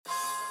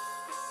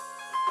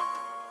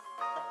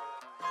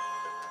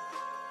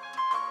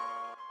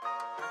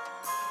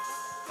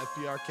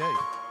FPRK.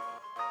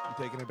 I'm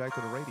taking it back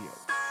to the radio.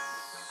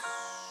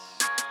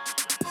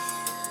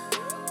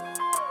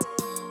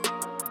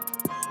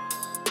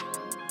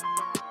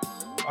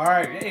 All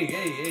right, hey.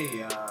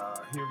 Here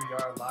we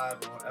are live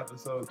on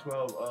episode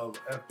 12 of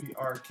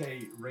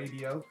FPRK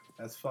Radio.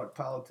 That's Fuck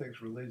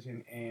Politics,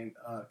 Religion, and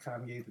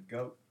Kanye the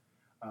GOAT.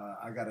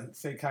 I gotta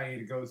say Kanye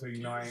the GOAT so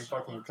you know I ain't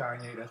fucking with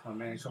Kanye. That's my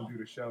man. Come do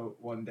the show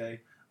one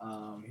day.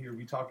 Here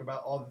we talk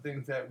about all the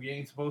things that we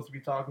ain't supposed to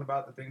be talking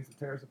about, the things that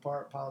tear us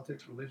apart,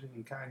 politics, religion,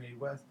 and Kanye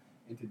West.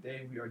 And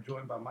today we are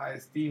joined by my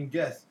esteemed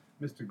guest,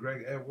 Mr.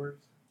 Greg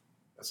Edwards.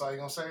 That's all you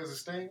gonna say is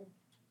esteem?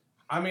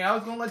 I mean, I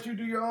was gonna let you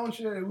do your own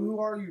shit. Who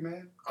are you,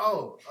 man?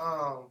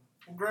 Oh,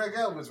 Greg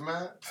Edwards,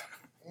 man.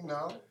 You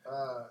know,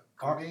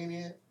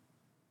 comedian,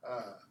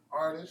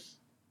 artist,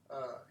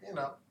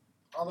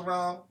 all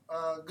around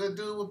good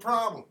dude with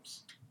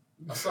problems.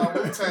 I saw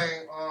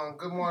Wu-Tang on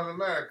Good Morning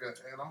America,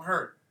 and I'm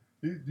hurt.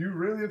 You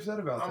really upset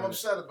about that? I'm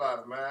upset about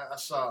it, man. I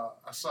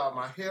saw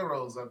my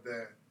heroes up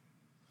there,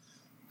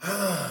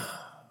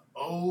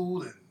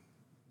 old and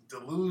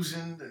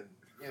delusioned, and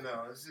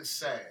it's just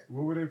sad.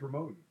 What were they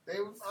promoting?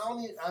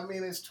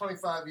 It's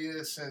 25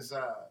 years since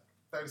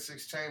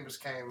 36 Chambers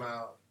came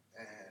out,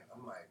 and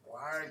I'm like,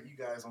 why aren't you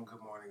guys on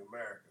Good Morning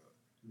America?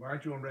 Why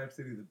aren't you on Rap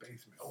City The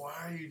Basement? Why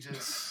are you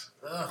just,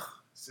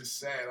 it's just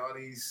sad, all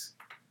these...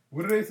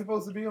 What are they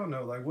supposed to be on,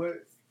 though? Like,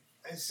 what?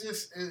 It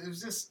was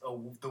just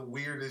the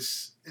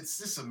weirdest, it's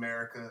just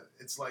America.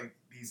 It's like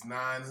these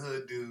 9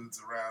 hood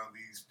dudes around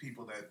these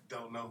people that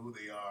don't know who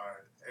they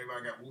are.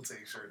 Everybody got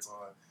Wu-Tang shirts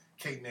on.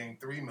 Kate named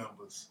 3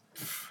 members.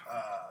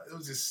 It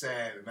was just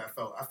sad, and I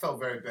felt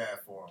very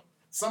bad for them.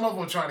 Some of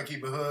them were trying to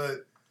keep it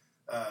hood.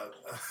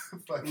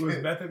 Was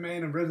Method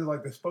Man and RZA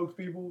like the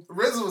spokespeople?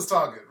 RZA was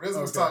talking.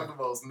 RZA was talking the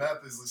most.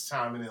 Meth is just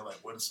chiming in like,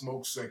 "Where the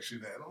smoke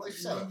section at?" I'm like,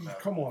 "Shut up, man."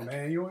 Come on,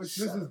 man. This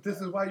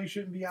is why you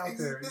shouldn't be out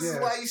there. This is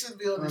why you shouldn't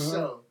be on the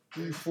show.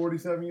 You're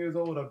 47 years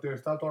old up there.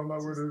 Stop talking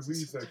about where the weed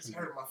section. It's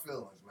hurt my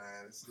feelings,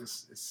 man. It's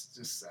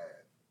just sad.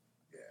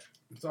 Yeah.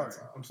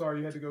 I'm sorry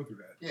you had to go through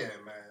that. Yeah,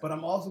 man. But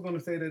I'm also going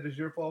to say that it's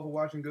your fault for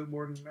watching Good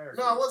Morning America.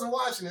 No, I wasn't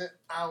watching it.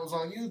 I was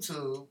on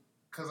YouTube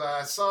because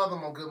I saw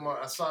them on Good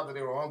Morning. I saw that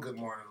they were on Good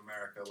Morning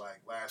America like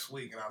last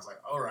week, and I was like,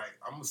 all right,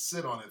 I'm gonna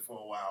sit on it for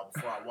a while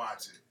before I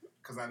watch it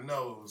because I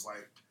know it was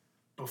like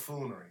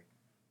buffoonery.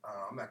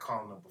 I'm not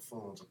calling them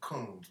buffoons or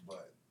coons,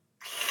 but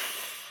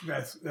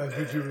that's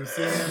what you were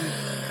saying.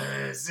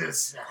 It's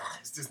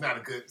just not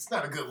a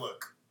good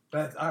look.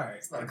 That's all right.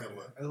 It's not a good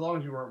look. As long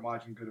as you weren't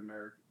watching Good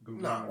America.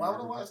 No, why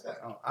would I watch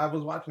that? I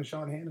was watching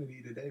Sean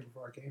Hannity today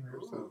before I came here.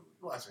 Ooh, So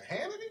you watching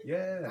Hannity?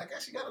 Yeah. I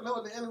guess you got to know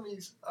what the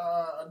enemies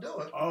are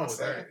doing. Oh,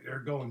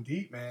 they're going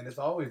deep, man. It's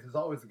always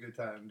a good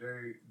time.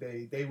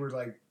 They were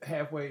like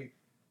halfway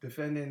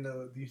defending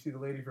do you see the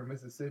lady from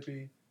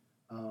Mississippi?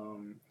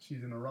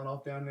 She's in a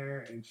runoff down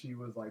there, and she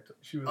was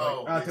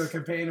out there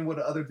campaigning with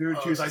the other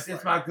dude. She was like,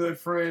 "It's my good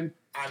friend."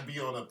 I'd be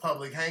on a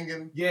public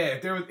hanging. Yeah,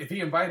 if he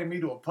invited me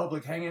to a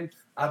public hanging,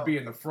 I'd be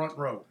in the front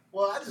row.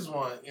 Well, I just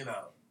want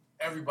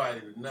everybody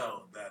to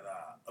know that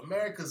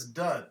America's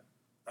done.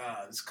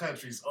 This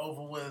country's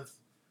over with.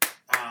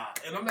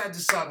 And I'm not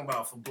just talking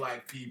about for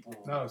black people.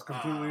 No, it's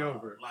completely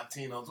over.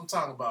 Latinos. I'm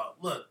talking about,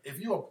 look,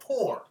 if you are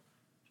poor,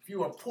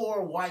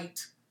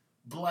 white,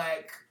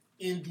 black,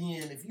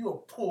 Indian, if you are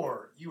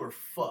poor, you are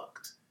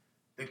fucked.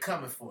 They're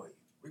coming for you.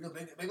 They're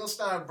going to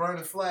start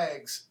burning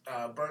flags,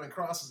 burning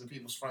crosses in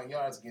people's front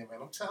yards again,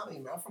 man. I'm telling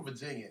you, man, I'm from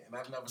Virginia, and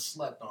I've never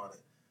slept on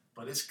it.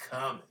 But it's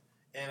coming.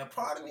 And a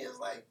part of me is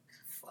like,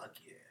 fuck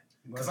yeah.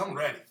 Because I'm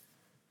ready.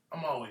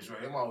 I'm always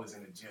ready. I'm always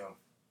in the gym.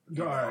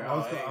 All right,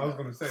 I was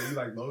gonna say, you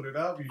like loaded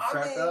up, you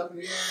strapped up.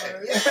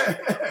 Yeah,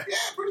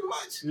 pretty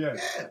much. Yeah,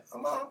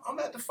 I'm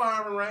at the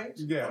firing range.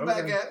 Yeah, I'm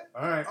back at it.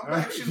 All right, I'm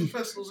back shooting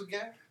pistols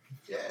again.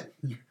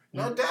 Yeah,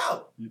 no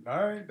doubt.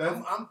 All right,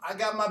 I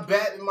got my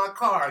bat in my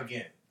car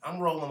again. I'm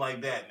rolling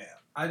like that now.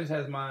 I just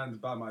has mine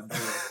by my door.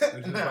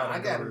 I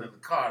got it in the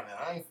car now.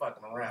 I ain't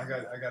fucking around.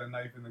 I got a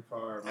knife in the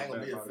car. I ain't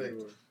gonna be a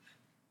victim.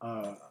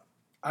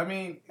 I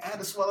mean, I had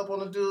to swell up on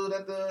a dude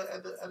at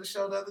the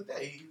show the other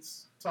day.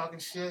 He's talking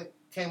shit.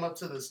 Came up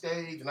to the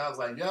stage, and I was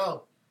like,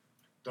 "Yo,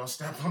 don't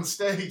step on the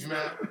stage,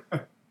 man."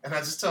 And I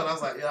just told him, I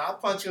was like, "Yo, I'll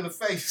punch you in the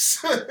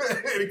face."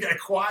 And he got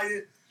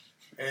quiet,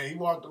 and he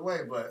walked away.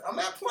 But I'm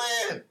not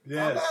playing.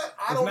 Yeah,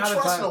 I don't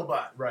trust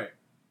nobody. Right.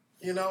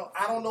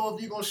 I don't know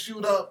if you're gonna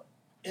shoot up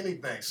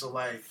anything. So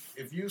like,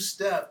 if you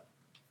step,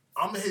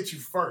 I'm gonna hit you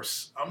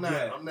first. I'm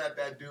not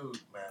that dude,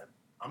 man.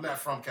 I'm not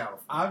from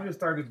California. I've just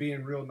started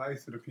being real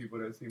nice to the people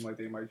that seem like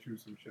they might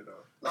shoot some shit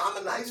up. No, I'm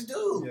a nice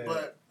dude,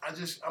 but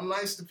I'm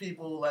nice to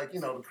people like,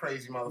 the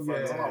crazy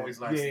motherfuckers. Yeah, I'm always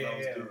nice to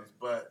those dudes,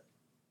 but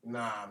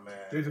nah, man.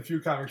 There's a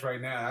few comics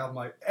right now. I'm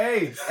like,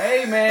 hey,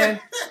 man,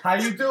 how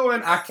you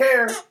doing? I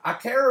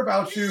care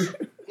about you.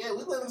 Yeah,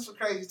 we live in some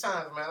crazy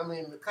times, man. I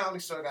mean, the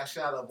Comedy Store got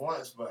shot up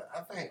once, but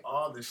I think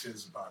all this shit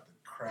is about to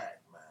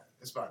crack, man.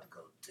 It's about to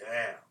go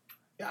down.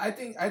 Yeah, I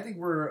think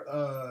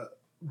we're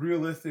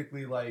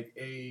realistically like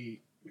a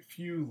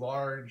few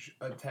large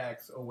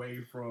attacks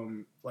away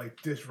from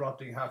like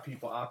disrupting how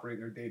people operate in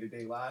their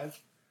day-to-day lives.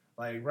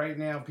 Like right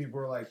now, people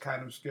are like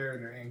kind of scared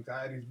and their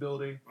anxiety's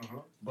building. Mm-hmm.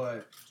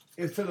 But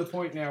it's to the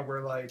point now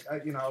where like I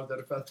was at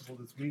a festival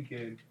this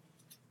weekend.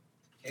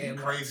 And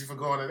you crazy for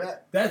going to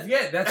that? That's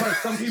like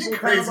some people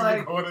kind of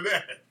like going to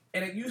that.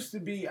 And it used to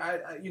be, I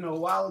a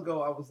while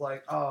ago I was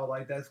like, oh,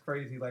 like that's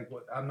crazy. Like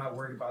what? I'm not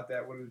worried about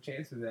that. What are the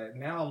chances of that?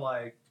 Now I'm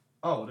like,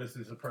 oh, this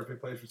is a perfect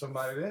place for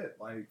somebody to hit.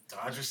 Like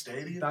Dodger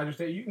Stadium.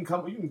 You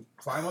can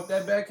climb up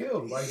that back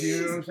hill. Like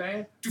you know what I'm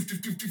saying? Just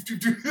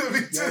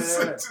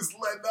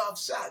letting off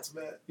shots,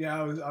 man. Yeah,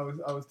 I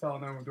was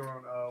telling them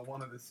during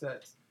one of the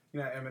sets.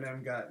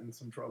 Eminem got in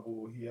some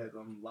trouble. He had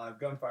live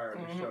gunfire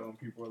at the show, and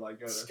people were like,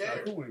 "Yo, that's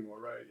not cool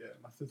anymore, right?" Yeah.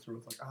 My sister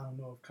was like, "I don't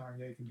know if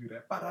Kanye can do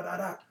that."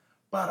 Ba-da-da-da.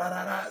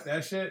 Ba-da-da-da.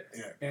 That shit.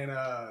 Yeah. And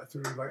so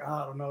he was like,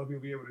 I don't know if he'll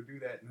be able to do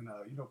that. And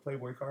then,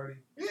 Playboy Cardi?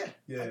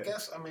 Yeah. I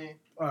guess, all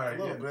right,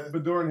 a little bit.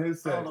 But during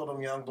his set, I don't know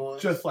them young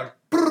boys. Just like,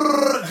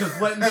 just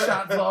letting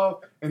shots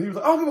off. And he was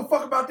like, I don't give a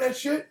fuck about that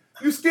shit.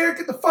 You scared?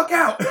 Get the fuck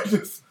out.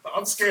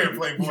 I'm scared,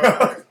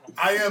 Playboy.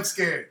 I am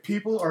scared.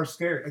 People are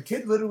scared. A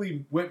kid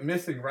literally went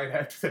missing right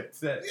after that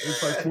set. Yeah.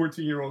 It's like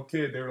 14-year-old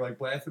kid. They were like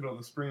blasting on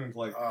the screens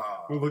like,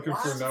 we're looking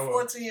for Noah.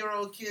 Why is a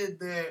 14-year-old kid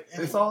there?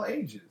 It's all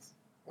ages.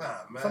 Nah,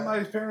 man.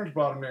 Somebody's parents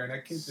brought him there, and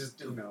that kid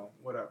just,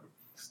 whatever.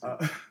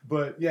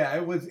 But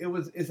yeah,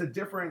 it's a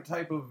different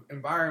type of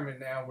environment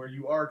now where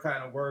you are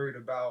kind of worried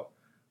about,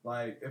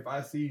 like, if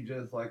I see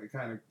just like a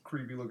kind of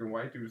creepy looking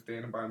white dude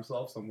standing by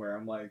himself somewhere,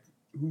 I'm like,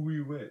 who are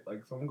you with?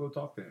 Like, someone go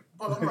talk to him.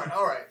 But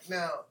all right.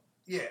 Now,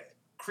 yeah,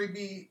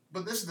 creepy.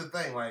 But this is the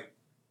thing, like,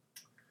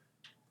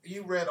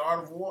 you read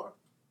Art of War?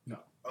 No.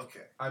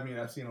 Okay. I mean,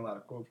 I've seen a lot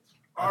of quotes.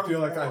 I feel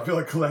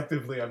like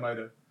collectively I might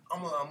have.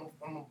 I'm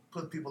gonna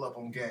put people up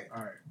on game.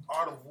 All right.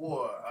 Art of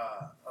War,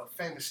 a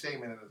famous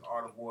statement in the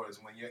Art of War is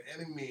when your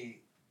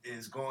enemy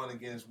is going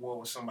against war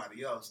with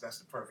somebody else, that's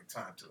the perfect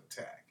time to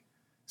attack.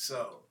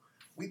 So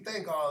we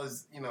think all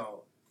is,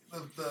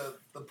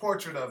 the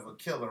portrait of a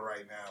killer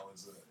right now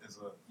is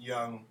a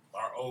young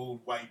or old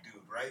white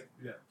dude, right?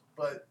 Yeah.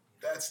 But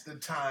that's the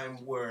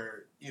time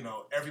where,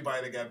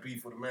 everybody that got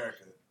beef with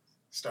America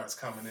starts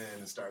coming in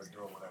and starts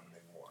doing whatever they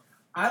want.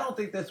 I don't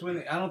think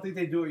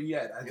they do it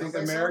yet. I think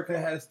America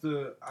has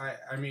to.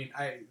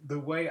 The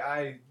way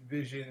I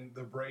vision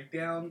the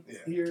breakdown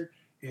here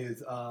is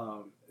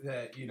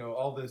that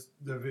all this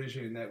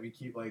division that we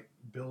keep like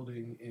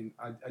building in.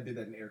 I did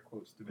that in air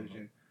quotes,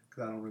 division,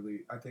 because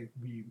I think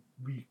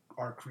we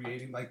are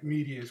creating, like,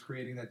 media is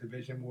creating that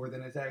division more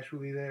than it's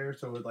actually there,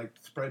 so it like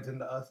spreads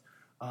into us.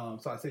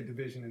 So I say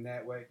division in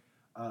that way,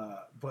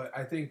 but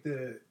I think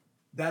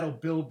that'll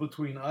build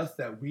between us,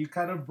 that we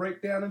kind of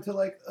break down into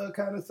like a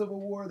kind of civil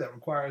war that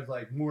requires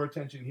like more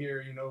attention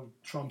here.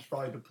 Trump's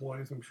probably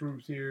deploying some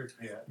troops here,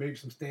 maybe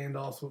some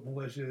standoffs with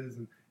militias,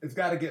 and it's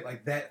got to get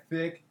like that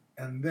thick.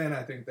 And then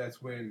I think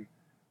that's when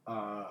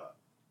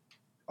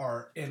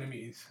our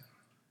enemies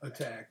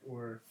attack.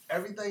 Or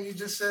everything you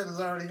just said has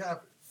already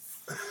happened.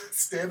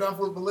 Standoff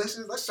with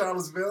militias? That's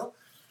Charlottesville.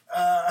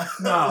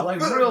 No, like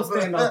real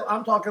standoff.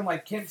 I'm talking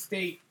like Kent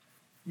State.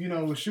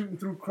 Shooting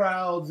through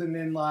crowds, and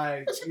then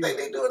like. What you think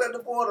they doing at the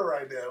border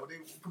right now? When they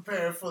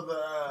preparing for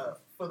the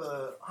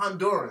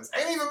Hondurans?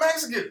 Ain't even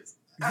Mexicans.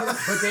 Yeah,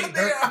 but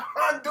they are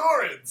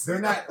Hondurans.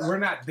 We're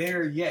not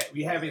there yet.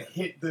 We haven't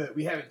hit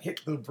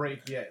the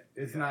break yet.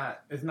 It's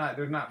not. There's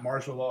not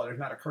martial law. There's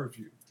not a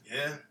curfew.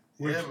 Yeah.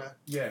 Man.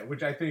 Yeah,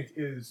 which I think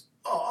is.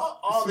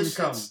 All this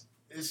shit.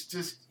 It's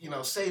just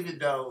save your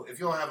dough. If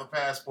you don't have a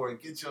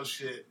passport, get your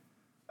shit.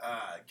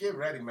 Get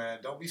ready, man.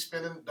 Don't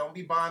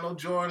be buying no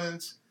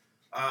Jordans.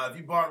 If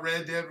you bought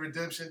Red Dead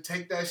Redemption,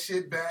 take that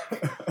shit back.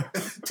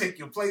 Take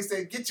your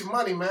PlayStation. Get your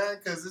money, man,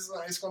 because it's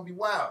going to be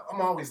wild. I'm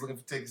always looking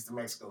for tickets to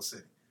Mexico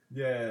City.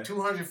 Yeah.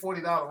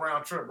 $240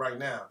 round trip right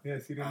now. Yeah,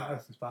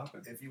 CDMS is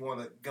popping. If you want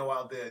to go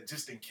out there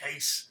just in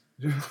case.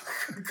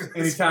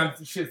 Anytime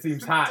shit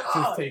seems hot,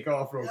 just take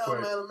off real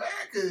quick. Man,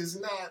 America is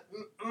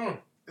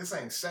not. This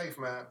ain't safe,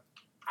 man.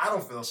 I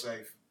don't feel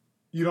safe.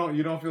 You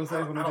don't feel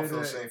safe when I don't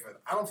feel safe.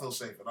 I don't feel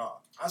safe at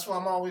all. That's why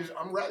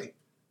I'm ready.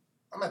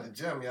 I'm at the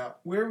gym, y'all.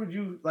 Where would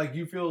you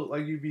feel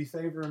like you'd be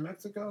safer in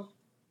Mexico?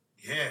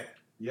 Yeah.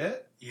 Yeah?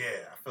 Yeah,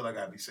 I feel like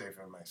I'd be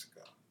safer in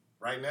Mexico.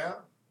 Right now?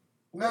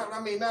 Not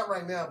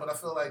right now, but I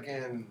feel like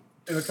in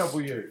a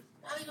couple years.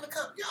 Not even a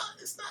couple. Y'all,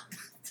 it's not.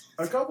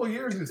 A couple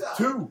years is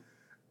 2.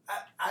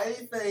 I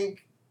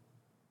think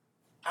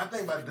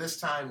by this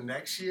time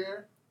next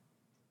year,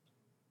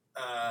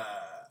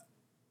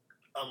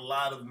 a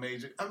lot of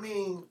major.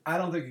 I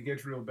don't think it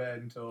gets real bad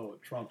until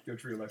Trump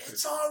gets reelected.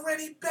 It's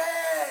already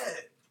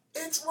bad.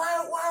 It's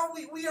why are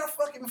we are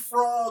fucking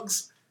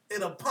frogs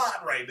in a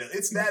pot right now.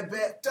 It's that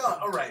bad. Duh,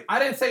 all right. I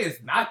didn't say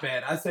it's not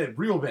bad. I said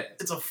real bad.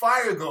 It's a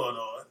fire going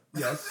on.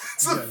 Yes.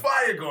 It's a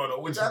fire going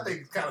on, which I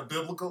think is kind of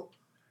biblical.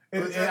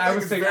 I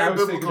was thinking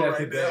that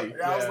today.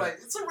 I was like,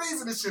 it's a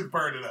reason this shit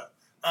burning up.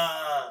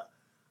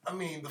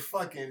 The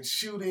fucking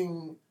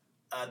shooting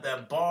at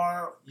that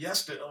bar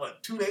yesterday,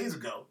 2 days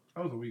ago.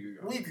 That was a week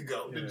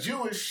ago. Yeah. The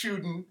Jewish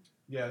shooting.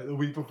 Yeah, the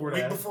week before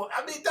that.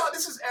 Dog,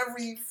 this is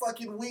every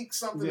fucking week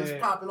something is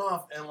popping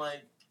off, and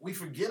like we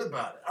forget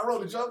about it. I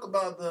wrote a joke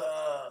about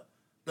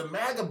the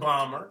MAGA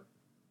bomber,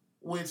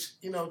 which,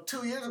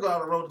 2 years ago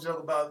I wrote a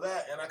joke about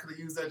that, and I could have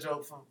used that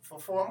joke for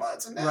 4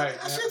 months, and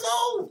that shit's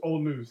old.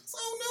 Old news. It's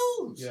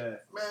old news. Yeah.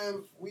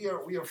 Man, we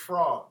are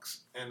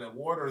frogs, and the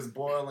water is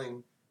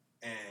boiling,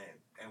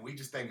 and we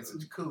just think it's a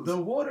jacuzzi. The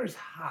water's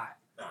hot.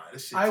 Nah,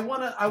 this shit. I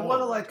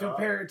wanna like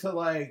compare it to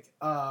like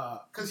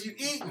Cause you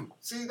eating.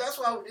 See, that's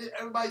why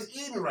everybody's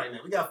eating right now.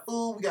 We got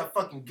food, we got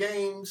fucking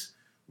games,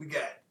 we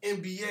got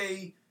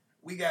NBA,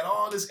 we got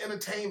all this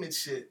entertainment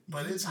shit.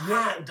 But it's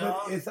hot,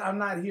 dog. I'm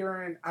not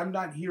hearing,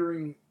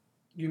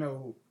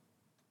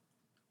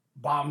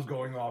 bombs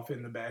going off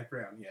in the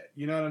background yet.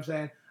 You know what I'm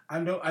saying? I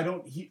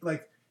don't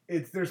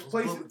there's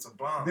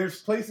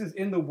places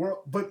in the world,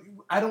 but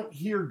I don't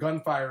hear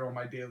gunfire on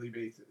my daily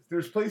basis.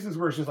 There's places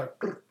where it's just like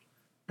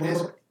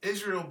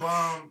Israel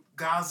bombed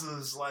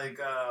Gaza's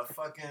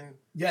fucking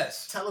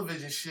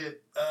television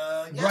shit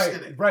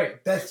yesterday.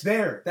 Right. That's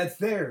there.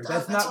 That's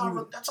all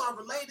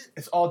related.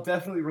 It's all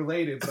definitely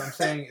related, but I'm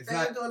saying it's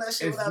not doing that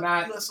shit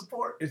without U.S.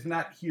 support. It's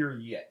not here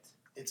yet.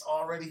 It's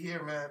already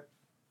here, man.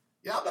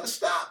 Y'all better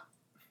stop.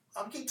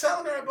 I keep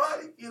telling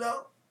everybody,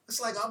 it's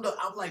like I'm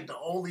like the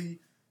only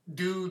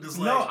dude that's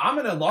like. No, I'm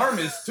an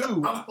alarmist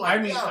too.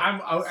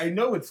 I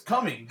know it's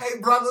coming.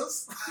 Hey,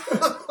 brothers.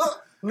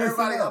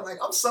 Everybody,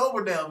 I'm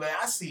sober now, man.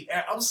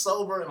 I'm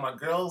sober and my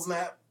girls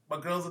nap.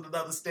 My girls in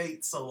another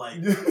state, so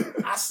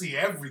I see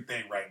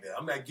everything right now.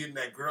 I'm not getting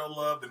that girl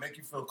love to make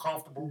you feel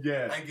comfortable.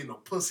 Yeah. I ain't getting no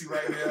pussy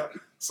right now.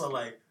 So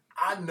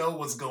I know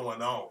what's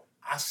going on.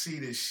 I see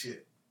this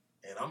shit.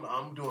 And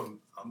I'm doing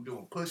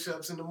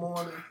push-ups in the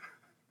morning.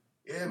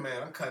 Yeah,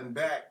 man, I'm cutting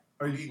back.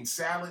 I'm eating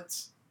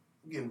salads.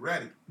 I'm getting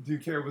ready. Do you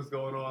care what's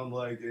going on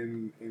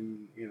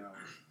in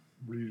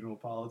regional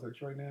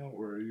politics right now,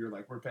 or you're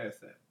we're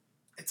past that?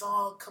 It's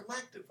all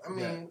collective. I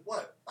mean,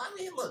 what? I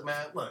mean, look,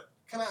 man, look.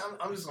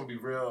 I'm just gonna be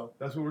real.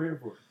 That's what we're here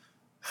for.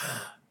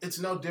 It's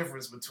no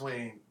difference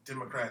between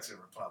Democrats and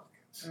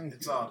Republicans.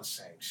 It's all the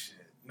same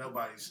shit.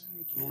 Nobody's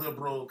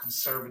liberal,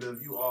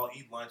 conservative. You all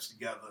eat lunch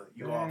together.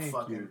 You all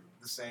fucking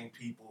the same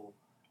people.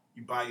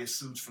 You buy your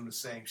suits from the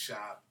same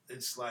shop.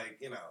 It's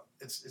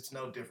it's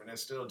no different. They're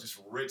still just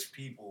rich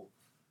people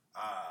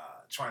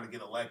trying to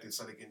get elected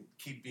so they can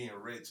keep being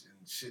rich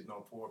and shitting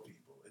on poor people.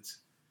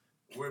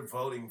 We're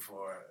voting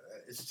for.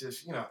 It's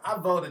just I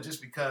voted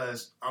just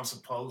because I'm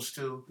supposed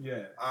to.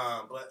 Yeah.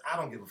 But I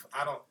don't give a.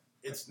 I don't.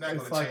 It's not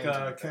going to change. It's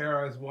like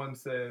KRS One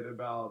said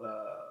about.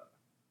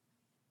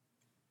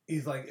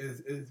 He's like,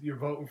 is you're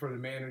voting for the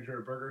manager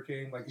of Burger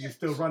King? Like you're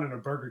still running a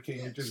Burger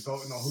King. You're just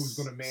voting on who's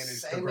going to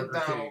manage the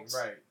Burger King,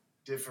 right?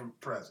 Different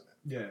president.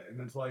 Yeah, and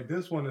it's like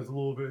this one is a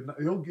little bit.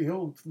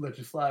 He'll let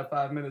you slide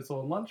 5 minutes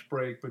on lunch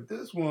break, but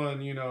this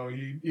one,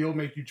 he'll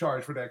make you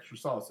charge for the extra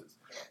sauces.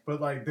 But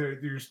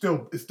it's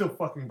still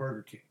fucking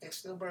Burger King. It's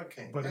still Burger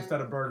King. But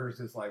instead of burgers,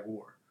 it's like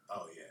war.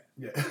 Oh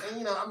yeah.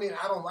 And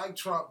I don't like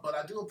Trump, but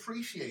I do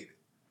appreciate it.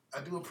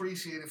 I do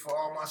appreciate it for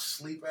all my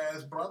sleep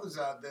ass brothers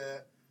out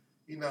there,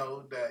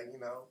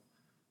 that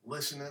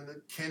listening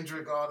to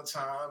Kendrick all the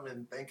time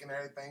and thinking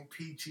everything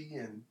peachy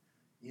and.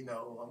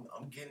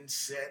 I'm getting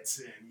sets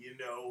and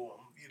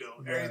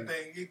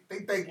everything. They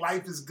think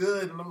life is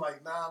good, and I'm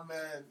like, nah,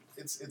 man.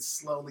 It's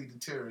slowly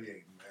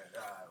deteriorating,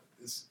 man.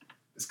 This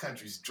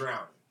country's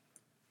drowning.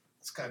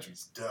 This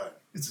country's done.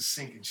 It's a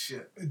sinking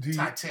ship.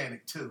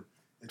 Titanic too.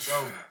 It's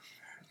over.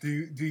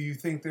 Do you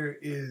think there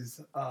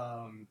is?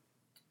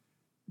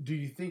 Do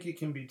you think it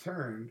can be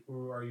turned,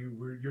 or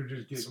you're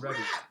just getting ready?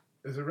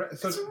 It's a wrap.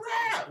 It's a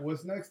wrap.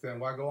 What's next then?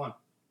 Why go on?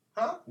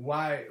 Huh?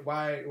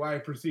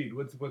 Why proceed?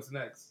 What's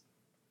next?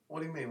 What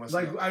do you mean? What's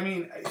next? I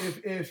mean,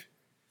 if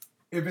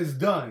it's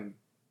done,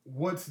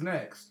 what's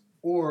next?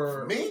 Or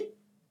for me?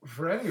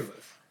 For any of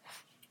us?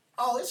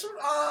 Oh, it's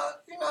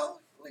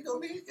we gonna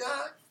be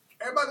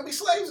everybody gonna be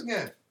slaves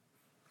again.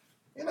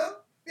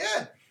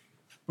 Yeah.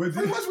 But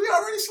pretty much we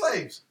already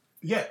slaves.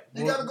 Yeah.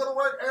 You gotta go to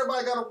work.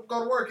 Everybody gotta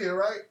go to work here,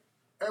 right?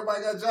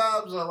 Everybody got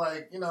jobs, or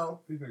these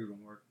niggas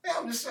don't work. Yeah,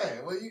 I'm just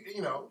saying. Well, you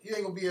ain't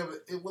gonna be able.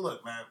 Well,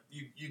 look, man,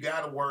 you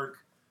gotta work.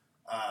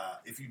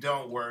 If you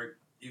don't work,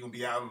 you're going to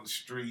be out on the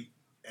street,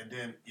 and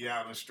then you're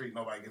out on the street,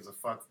 nobody gives a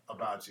fuck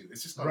about you.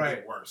 It's just going to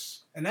get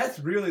worse. And that's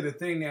really the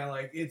thing now.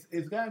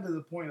 It's gotten to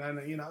the point, I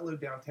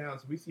live downtown,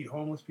 so we see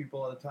homeless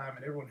people all the time,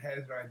 and everyone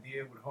has their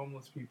idea of what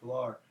homeless people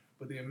are.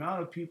 But the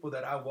amount of people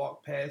that I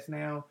walk past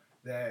now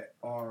that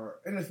are,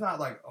 and it's not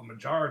like a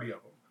majority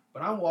of them,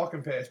 but I'm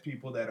walking past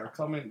people that are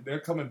they're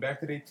coming back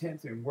to their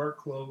tents in work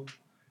clothes.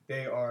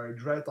 They are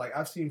dressed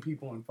I've seen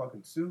people in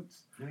fucking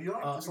suits. New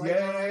York,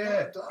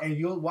 yeah. And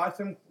you'll watch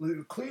them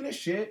clean as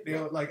shit.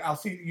 They're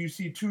you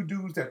see two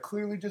dudes that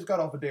clearly just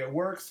got off a day of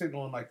work, sitting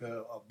on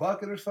a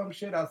bucket or some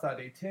shit outside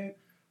their tent.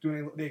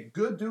 They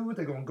good dudes.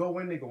 They're gonna go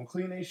in. They're gonna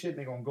clean their shit. And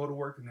they're gonna go to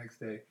work the next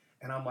day.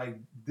 And I'm like,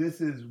 this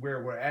is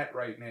where we're at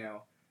right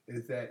now.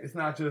 Is that it's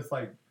not just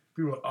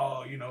people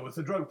are, it's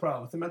a drug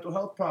problem. It's a mental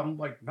health problem.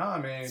 Like, nah,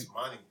 man. It's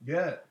money.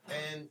 Yeah.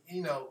 And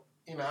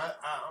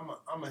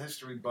I'm a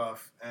history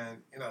buff,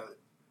 and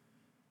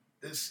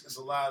this is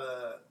a lot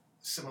of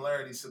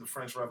similarities to the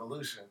French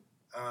Revolution.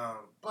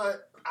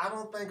 But I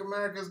don't think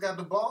America's got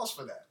the balls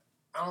for that.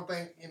 I don't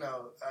think,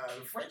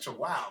 the French are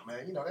wild,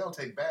 man. They don't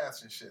take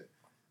baths and shit.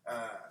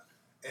 And,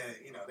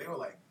 they were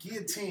like,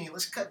 guillotine,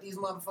 let's cut these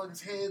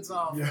motherfuckers' heads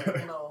off. Yeah.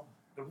 And,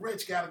 the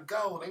rich got to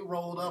go. And they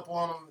rolled up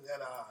on them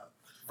at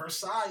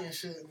Versailles and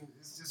shit. And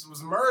it just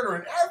was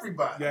murdering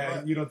everybody. Yeah,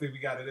 but, you don't think we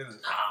got it in us?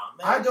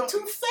 Nah, man. You're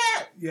too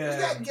fat. Yeah.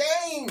 We got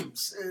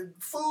games and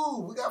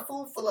food. We got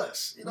food for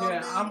less. You know what I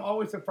mean? I'm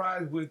always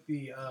surprised with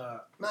the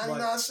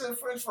 99-cent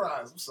French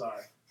fries. I'm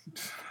sorry.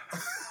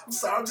 I'm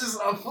sorry.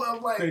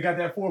 I'm like. They got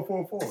that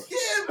 444. Yeah,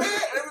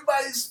 man.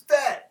 Everybody's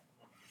fat.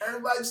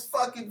 Everybody's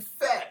fucking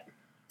fat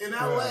in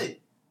LA.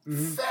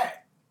 Mm-hmm.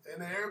 Fat. And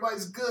then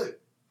everybody's good.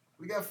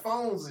 We got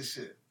phones and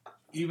shit.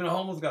 Even the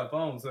homeless got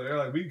phones, so they're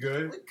like, we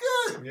good. We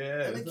good.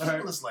 Yeah. And they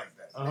keeping us like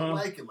that. They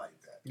like it like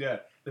that. Yeah.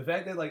 The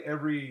fact that like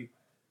every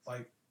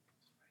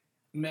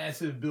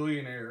massive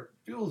billionaire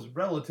feels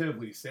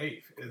relatively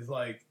safe is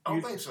like. I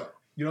don't think so.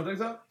 You don't think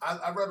so?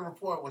 I read a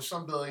report with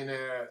some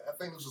billionaire, I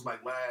think this was like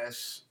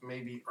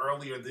maybe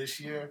earlier this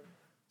year,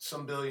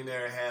 some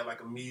billionaire had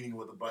like a meeting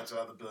with a bunch of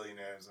other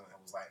billionaires and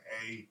it was like,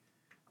 hey,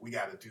 we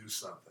got to do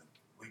something.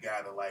 We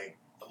got to like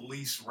at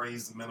least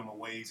raise the minimum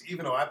wage,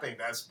 even though I think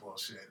that's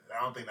bullshit.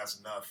 I don't think that's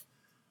enough.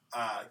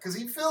 Because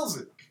he feels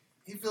it.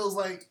 He feels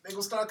like they're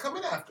going to start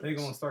coming after us. They're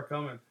going to start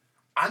coming.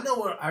 I know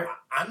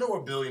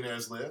where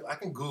billionaires live. I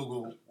can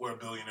Google where a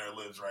billionaire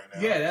lives right now.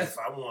 Yeah, if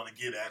I want to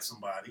get at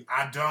somebody.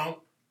 I don't.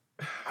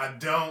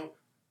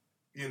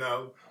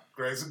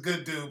 Greg's a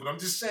good dude, but I'm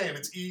just saying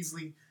it's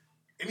easily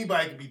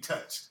anybody can be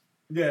touched.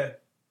 Yeah.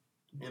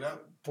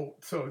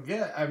 So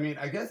yeah, I mean,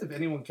 I guess if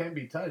anyone can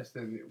be touched,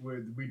 then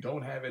we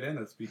don't have it in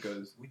us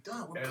because we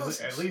don't. We're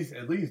at least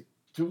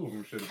two of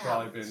them should have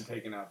probably been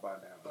taken out by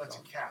now. Bunch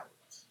of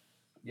cowards.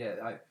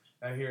 Yeah,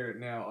 I hear it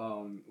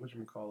now.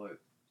 Whatchamacallit,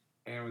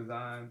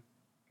 Amazon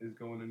is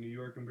going to New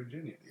York and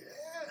Virginia.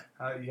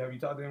 Yeah. Have you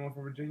talked to anyone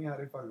from Virginia? How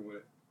they fucking with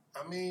it?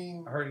 I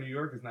mean, I heard New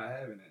York is not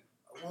having it.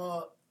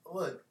 Well,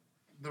 look,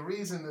 the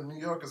reason the New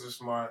Yorkers are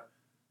smart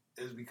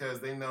is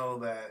because they know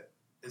that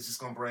it's just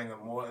going to bring a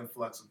more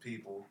influx of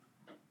people,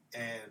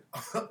 and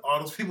all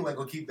those people ain't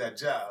going to keep that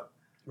job.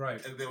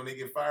 Right. And then when they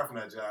get fired from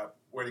that job,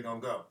 where they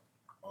going to go?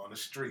 On the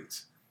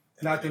streets.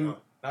 And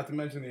not to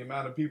mention the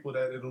amount of people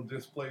that it'll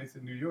displace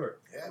in New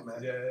York. Yeah,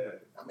 man. Yeah.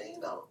 I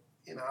mean,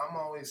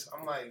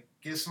 I'm like,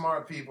 get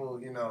smart people,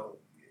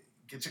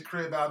 get your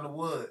crib out in the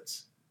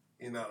woods.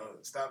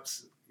 Stop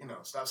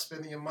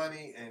spending your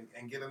money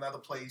and get another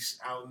place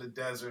out in the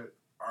desert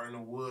or in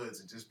the woods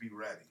and just be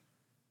ready.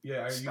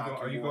 Yeah,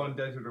 are you going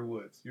desert or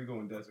woods? You're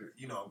going desert.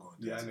 I'm going desert.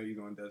 Yeah, I know you're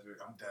going desert.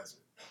 I'm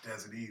desert.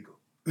 Desert eagle.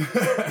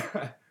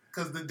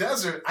 Because the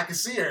desert, I can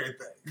see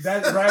everything.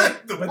 That's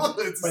right. the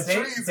woods, but the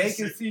trees. They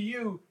can see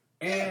you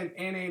and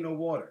ain't no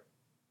water.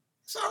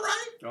 It's all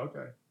right.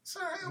 Okay. It's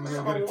all right.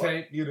 You're going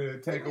to get a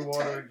tank of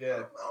water. Yeah.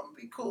 I'm going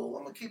to be cool.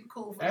 I'm going to keep it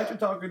cool for After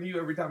talking to you,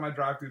 every time I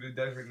drive through the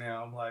desert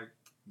now, I'm like,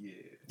 yeah.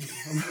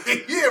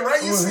 Yeah,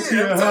 right? You see it.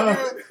 Every time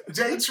you're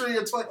J-Tree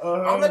or Twitter.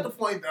 I'm at the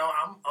point now,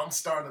 I'm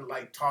starting to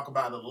like talk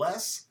about it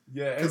less.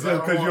 Yeah, because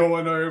you don't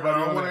want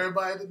everybody I don't want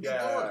everybody to be doing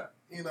it.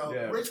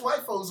 Yeah. Rich white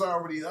folks are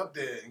already up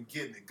there and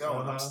getting it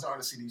going. I'm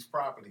starting to see these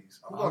properties.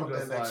 I'm going up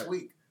there next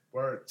week.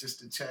 Word. Just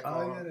to check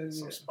on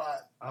some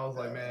spot. I was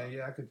like, man,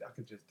 I could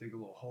just dig a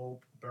little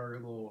hole, bury a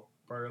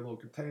little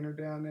container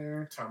down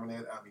there.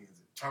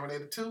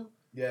 Terminator 2?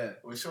 Yeah.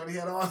 With Shorty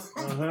had on?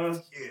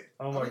 Yeah.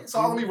 It's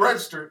all gonna be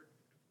registered.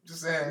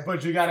 Just saying.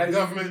 But you gotta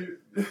government.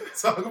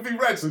 It's all gonna be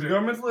registered. The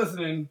government's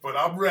listening. But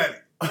I'm ready.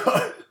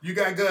 You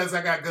got guns,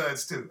 I got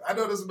guns too. I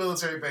know there's a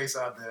military base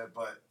out there,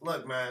 but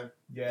look, man.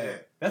 Yeah.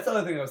 That's the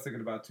other thing I was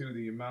thinking about too,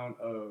 the amount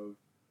of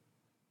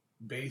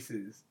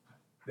bases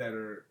that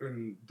are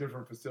in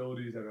different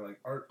facilities that are like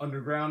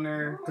underground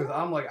there. Because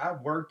I'm like,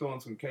 I've worked on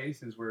some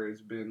cases where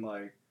it's been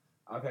like,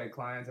 I've had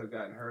clients that have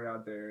gotten hurt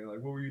out there. Like,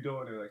 what were you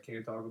doing? They're like,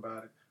 can't talk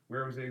about it.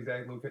 Where was the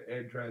exact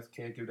address?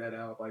 Can't give that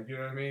out. Like, you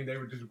know what I mean? They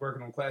were just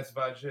working on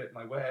classified shit.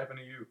 Like, what happened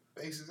to you?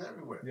 Bases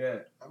everywhere. Yeah.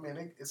 I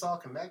mean, it's all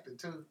connected,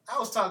 too. I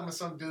was talking to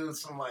some dude,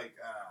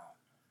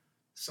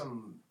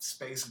 some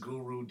space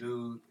guru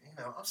dude.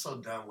 I'm so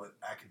done with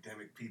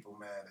academic people,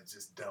 man. It's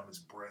just dumb as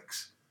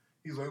bricks.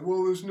 He's like,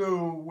 well, there's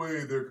no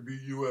way there could be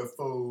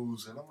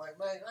UFOs. And I'm like,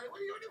 man, what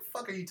the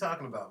fuck are you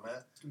talking about,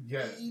 man?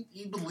 Yeah.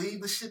 You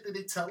believe the shit that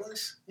they tell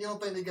us? You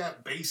don't think they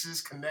got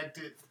bases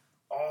connected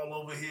all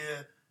over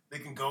here? They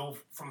can go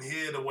from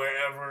here to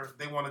wherever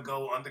they want to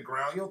go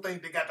underground. You don't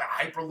think they got the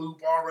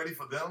Hyperloop already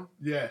for them?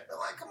 Yeah. They're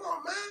like, come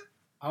on, man.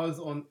 I was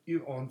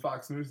on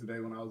Fox News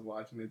today when I was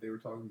watching it. They were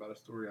talking about a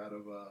story out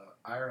of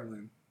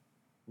Ireland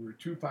where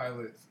two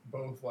pilots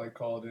both like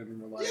called in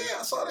and were like, yeah,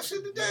 I saw that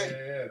shit today.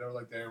 Yeah. They were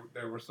like,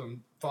 there were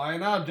some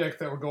flying objects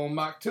that were going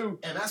Mach 2.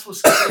 And that's what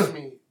scares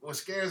me. What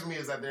scares me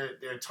is that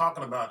they're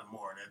talking about it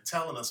more. They're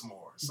telling us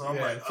more. So I'm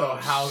like, so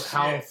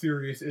how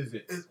serious is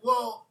it?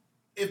 Well,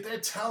 if they're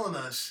telling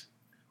us,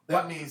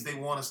 that means they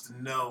want us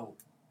to know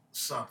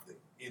something,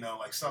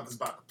 like something's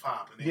about to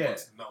pop and they want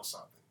us to know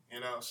something,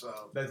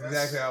 so. That's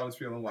exactly how I was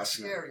feeling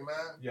watching That's scary,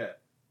 man. Yeah.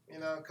 You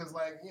know, because,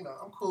 like, you know,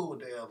 I'm cool with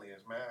the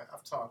aliens, man.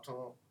 I've talked to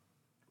them.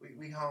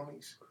 We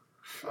homies.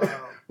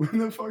 When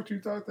the fuck you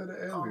talk to the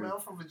aliens? Oh, man, I'm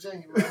from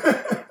Virginia, man.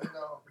 You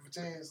know,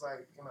 Virginia's,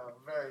 like, you know,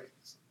 very,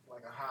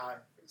 like, a high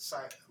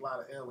site. A lot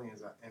of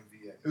aliens out in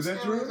VA. Is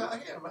that true?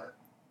 Out here, man.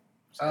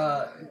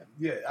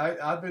 Yeah,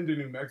 I've been to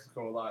New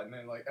Mexico a lot, and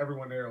then, like,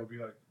 everyone there will be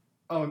like,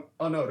 oh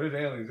no, there's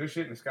aliens. There's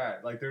shit in the sky.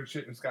 Like, there's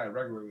shit in the sky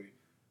regularly.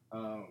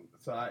 So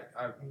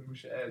we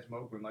should ask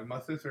Moken. Like,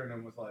 my sister and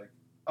them was like,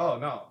 oh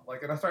no.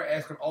 Like, and I started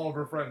asking all of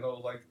her friends. I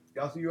was like,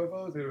 y'all see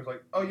UFOs? They was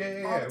like, oh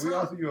yeah. We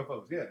all see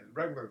UFOs. Yeah,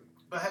 regularly.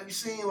 But have you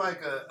seen,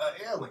 like, a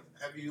alien?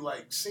 Have you,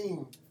 like,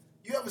 you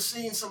ever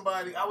seen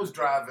somebody? I was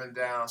driving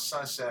down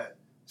Sunset.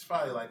 It's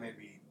probably, like,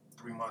 maybe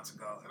 3 months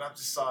ago. And I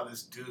just saw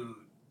this dude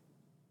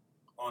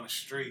on the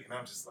street. And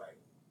I'm just like,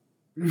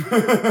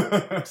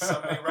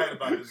 something ain't right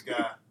about this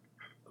guy.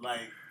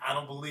 Like, I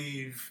don't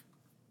believe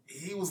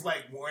he was,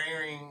 like,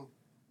 wearing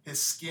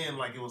his skin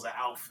like it was an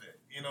outfit.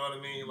 You know what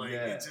I mean? Like,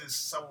 it's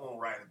just something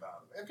right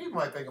about him. And people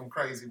might think I'm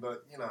crazy,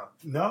 but, you know.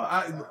 No,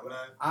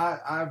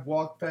 I've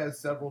walked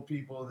past several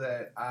people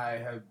that I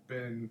have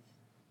been,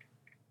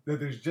 that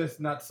there's just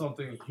not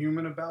something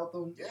human about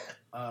them.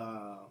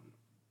 Yeah.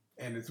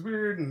 And it's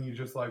weird, and you're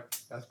just like,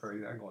 that's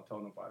crazy. I ain't going to tell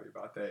nobody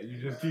about that.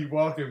 You just keep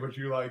walking, but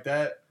you're like,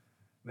 that.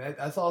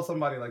 I saw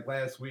somebody, like,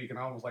 last week, and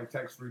I almost, like,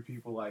 text 3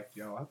 people, like,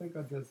 yo, I think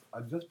I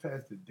just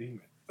passed a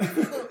demon.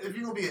 If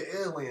you're going to be an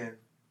alien,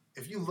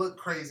 if you look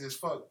crazy as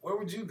fuck, where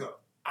would you go?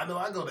 I know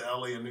I go to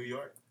LA or New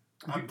York.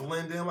 I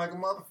blend in like a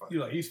motherfucker.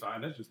 You're like, he's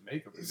fine. That's just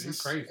makeup.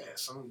 He's crazy. Yeah,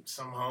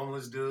 some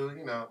homeless dude,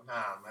 you know.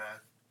 Nah, man.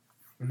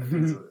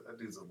 That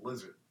dude's a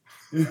lizard.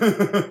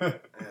 Yeah,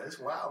 it's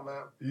wild,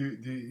 man.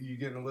 You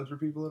getting the lizard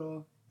people at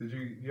all? Did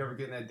you ever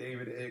get in that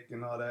David Icke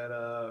and all that?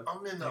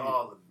 I'm into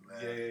all of them,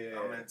 man. Yeah.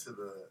 I'm into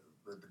the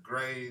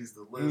Greys,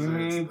 the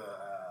lizards, the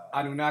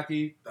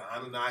Anunnaki, the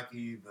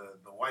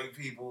white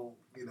people.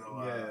 You know,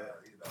 I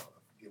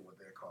forget what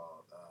they're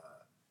called.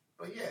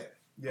 But yeah,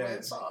 man,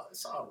 it's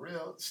all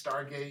real.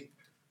 Stargate,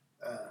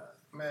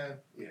 man.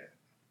 Yeah.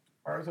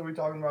 All right, so we're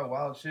talking about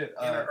wild shit.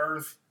 Inner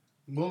Earth.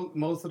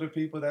 Most of the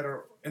people that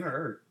are inner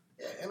Earth.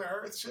 Yeah, inner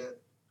Earth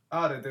shit.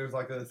 That there's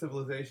like a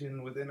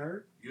civilization within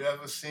Earth. You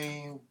ever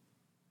seen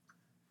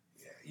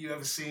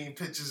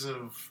pictures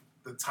of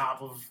the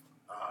top of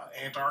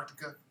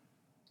Antarctica?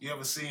 You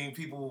ever seen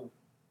people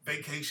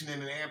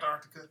vacationing in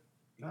Antarctica?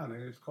 No,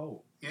 nigga, it's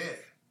cold. Yeah,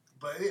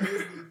 but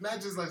it's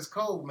not just like it's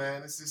cold,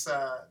 man. It's just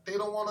they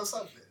don't want us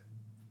up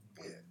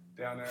there. Yeah,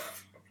 down there.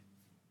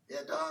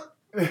 Yeah, dog.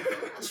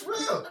 It's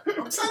real.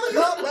 I'm telling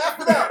y'all, laugh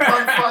it up,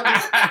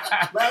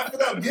 motherfuckers. Laugh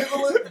it up.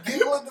 Giggle it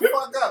the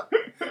fuck up.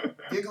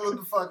 Giggle it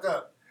the fuck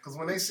up. Because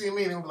when they see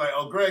me, they'll be like,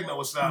 oh, Greg know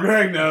what's up.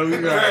 Greg knows.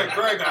 Greg,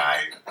 all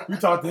right. We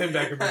talked to him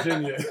back in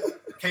Virginia.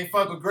 Can't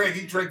fuck with Greg.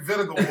 He drink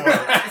vinegar water.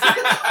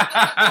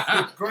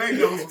 Greg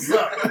knows what's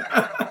up.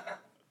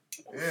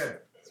 Yeah.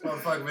 This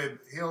motherfucker, man,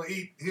 he'll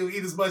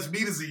eat as much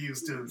meat as he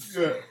used to.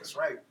 Yeah. That's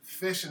right.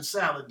 Fish and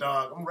salad,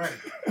 dog. I'm ready.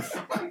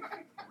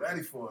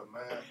 Ready for it,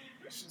 man.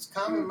 Shit's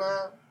coming,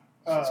 man.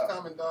 Shit's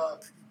coming,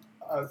 dog.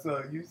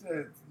 So you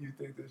said you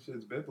think this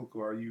shit's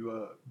biblical. Are you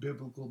a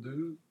biblical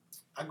dude?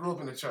 I grew up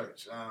in the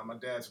church. My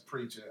dad's a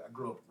preacher. I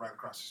grew up right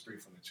across the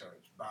street from the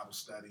church. Bible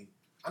study.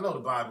 I know the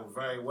Bible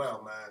very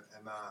well, man.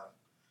 And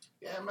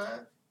yeah,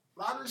 man. A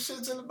lot of the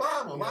shit's in the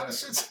Bible. A lot of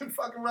shit's in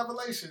fucking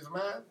Revelations,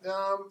 man.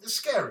 It's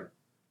scary.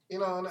 You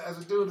know, and as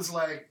a dude, it's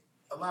like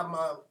a lot of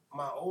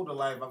my older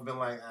life, I've been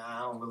like, I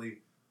don't really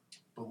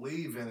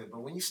believe in it.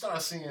 But when you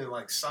start seeing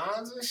like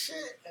signs and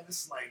shit, and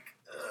it's like,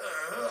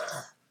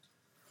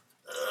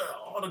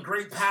 all the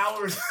great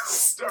powers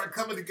start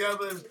coming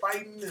together and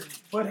fighting.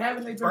 But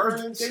haven't they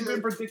been? They've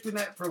been predicting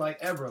that for like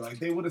ever. Like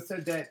they would have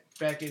said that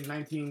back in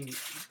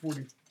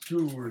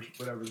 1942 or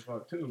whatever the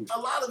fuck too. A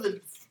lot of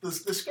it. The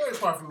scary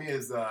part for me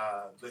is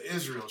the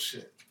Israel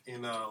shit. You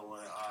know,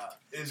 when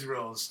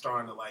Israel is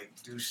starting to like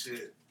do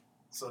shit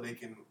so they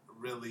can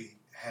really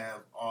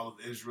have all of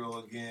Israel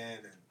again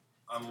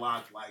and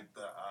unlock like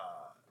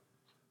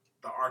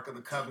the Ark of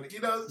the Covenant.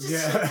 You know,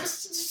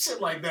 just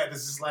shit like that.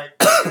 It's just like.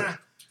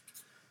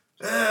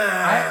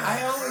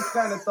 I always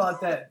kind of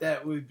thought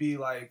that would be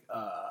like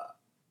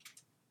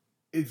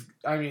you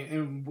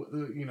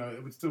know,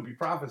 it would still be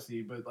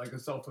prophecy, but like a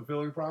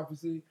self-fulfilling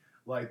prophecy.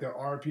 Like there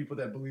are people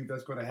that believe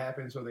that's going to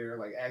happen, so they're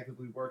like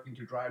actively working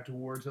to drive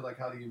towards it. Like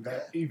how the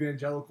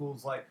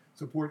evangelicals like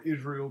support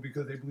Israel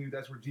because they believe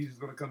that's where Jesus is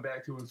going to come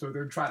back to, and so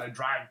they're trying to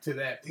drive to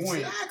that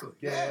point. Exactly.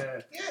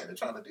 Yeah, they're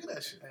trying to do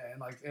that shit.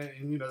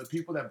 And you know the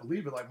people that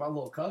believe it, like my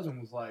little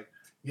cousin was like,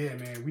 yeah,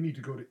 man, we need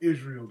to go to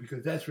Israel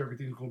because that's where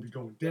everything's going to be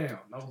going down.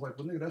 And I was like,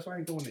 well, nigga, that's why I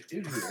ain't going to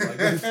Israel. Like,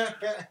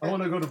 I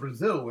want to go to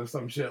Brazil or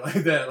some shit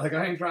like that. Like,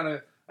 I ain't trying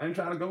to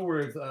go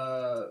where it's,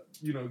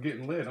 you know,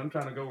 getting lit. I'm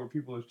trying to go where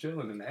people is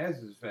chilling and the ass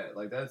is fat.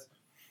 Like, that's...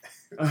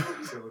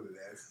 chilling and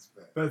the ass is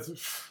fat.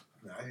 That's...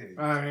 Nah, I hear you.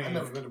 I mean, I've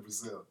never been to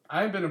Brazil.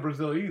 I ain't been to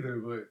Brazil either,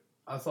 but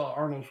I saw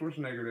Arnold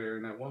Schwarzenegger there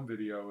in that one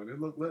video, and it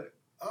looked lit.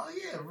 Oh,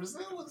 yeah,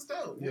 Brazil was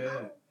dope. You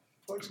know?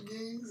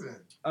 Portuguese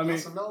and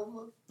Bossa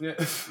Nova. Yeah.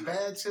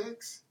 Bad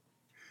chicks.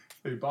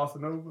 Hey, Bossa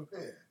Nova?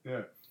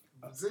 Yeah.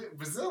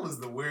 Brazil is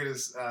the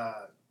weirdest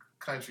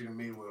country to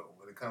me when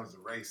it comes to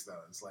race, though.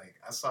 It's like,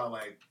 I saw,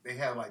 like, they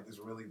had, like, this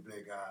really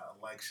big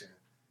election,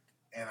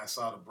 and I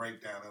saw the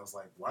breakdown. It was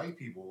like, white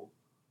people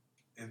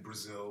in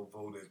Brazil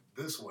voted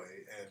this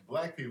way, and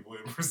black people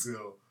in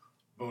Brazil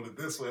voted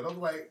this way. And I'm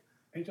like,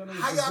 how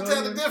y'all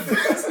tell the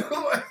difference?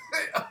 Like,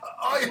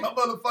 all y'all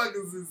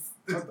motherfuckers is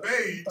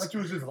beige. I thought you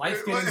was just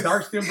light-skinned and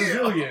dark-skinned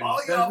Brazilian. All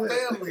y'all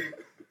family.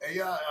 And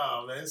y'all,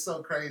 oh, man, it's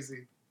so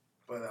crazy.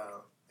 But,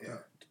 yeah.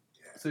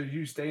 So did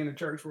you stay in the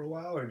church for a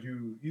while, or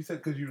you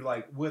said, because you,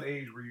 like, what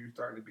age were you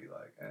starting to be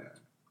like,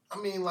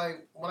 I mean,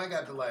 like, when I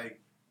got to, like,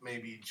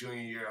 maybe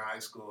junior year of high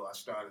school, I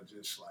started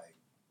just, like,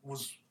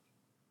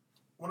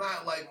 when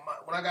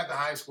I got to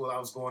high school, I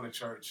was going to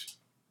church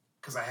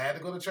because I had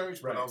to go to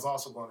church, but I was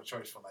also going to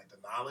church for, like, the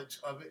knowledge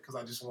of it because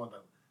I just wanted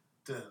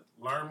to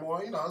learn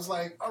more. You know, I was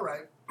like, all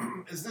right,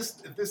 if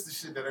this is the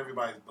shit that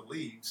everybody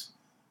believes,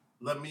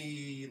 let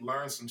me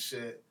learn some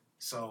shit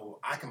so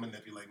I can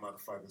manipulate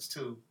motherfuckers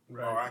too.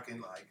 Right. Or I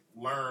can, like,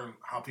 learn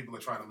how people are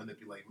trying to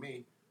manipulate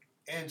me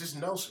and just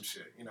know some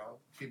shit, you know.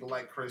 People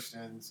like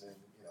Christians and,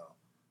 you know.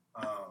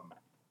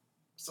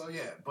 So,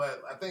 yeah.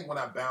 But I think when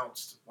I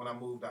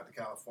moved out to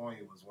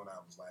California was when I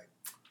was like,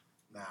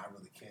 nah, I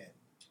really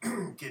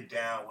can't get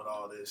down with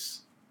all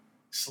this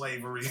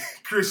slavery,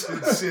 Christian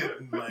shit,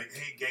 and, like,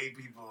 hate gay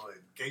people.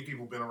 And gay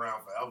people been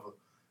around forever.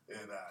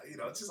 And, you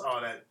know, it's just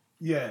all that.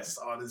 Yeah. Just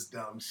all this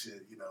dumb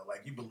shit, you know.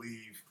 Like, you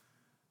believe...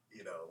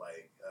 You know,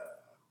 like,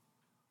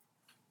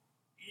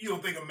 you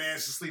don't think a man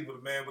should sleep with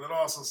a man, but it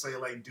also say,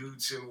 like,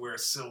 dudes shouldn't wear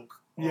silk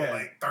on,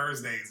 like,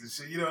 Thursdays and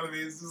shit. You know what I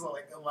mean? It's just,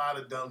 like, a lot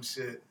of dumb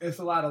shit. It's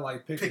a lot of,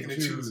 like, picking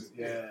and choosing.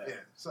 Yeah.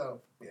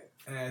 So, yeah.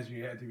 And as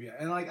you had to be.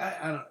 And, like,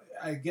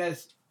 I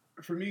guess,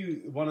 for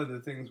me, one of the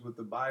things with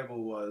the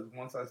Bible was,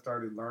 once I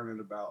started learning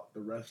about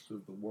the rest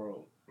of the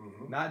world,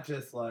 not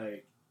just,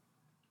 like,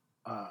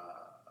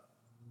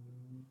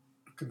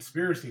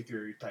 conspiracy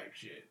theory type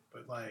shit,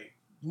 but, like,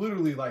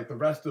 literally, like, the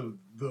rest of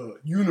the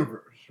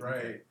universe, right?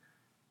 Okay.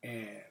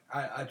 And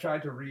I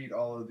tried to read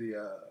all of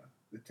the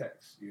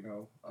texts, you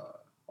know,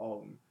 all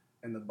of them.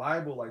 And the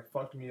Bible, like,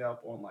 fucked me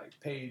up on, like,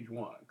 page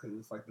 1, because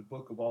it's, like, the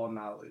book of all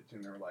knowledge.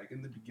 And they're like,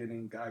 in the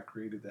beginning, God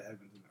created the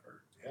heavens and the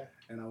earth. Yeah.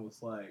 And I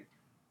was like,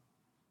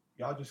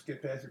 y'all just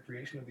skip past the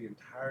creation of the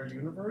entire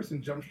universe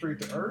and jump straight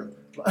to Earth?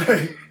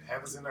 Like,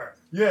 heavens and earth.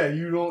 Yeah,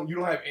 you don't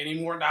have any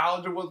more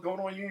knowledge of what's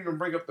going on. You didn't even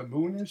bring up the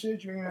moon and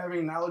shit. You don't even have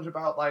any knowledge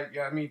about, like,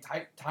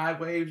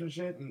 tide waves and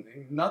shit and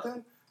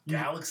nothing.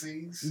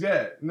 Galaxies.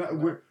 Yeah.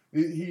 No,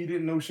 he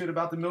didn't know shit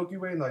about the Milky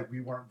Way. And, like,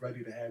 we weren't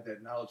ready to have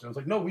that knowledge. And I was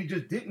like, no, we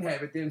just didn't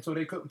have it then, so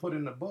they couldn't put it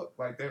in the book.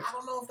 Like, I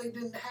don't know if they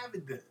didn't have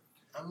it then.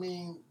 I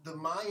mean, the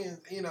Mayans,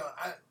 you know,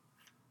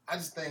 I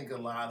just think a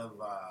lot of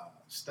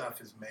stuff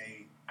is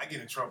made. I get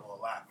in trouble a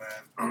lot,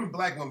 man.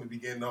 Black women be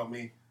getting on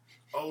me.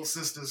 Old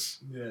sisters.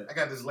 Yeah. I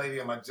got this lady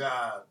at my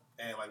job,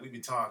 and, like, we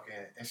be talking,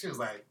 and she was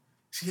like,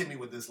 she hit me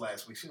with this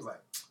last week. She was like,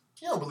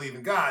 you don't believe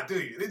in God, do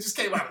you? It just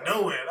came out of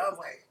nowhere. And I was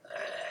like,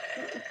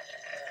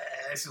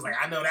 and she was like,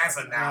 I know that's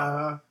a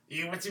no.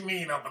 Yeah, what you mean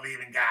you don't believe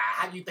in God?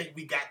 How do you think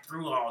we got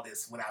through all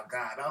this without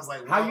God? I was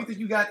like, well, how do you think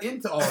you got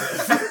into all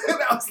this? And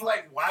I was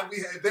like,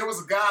 if there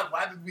was a God,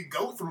 why did we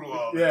go through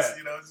all this?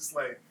 You know, it's just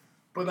like,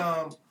 but,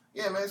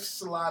 yeah, man, it's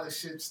just a lot of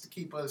shit just to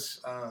keep us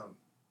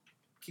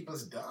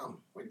dumb.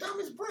 We're dumb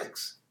as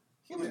bricks.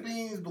 Human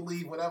beings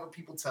believe whatever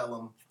people tell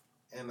them,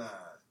 and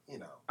you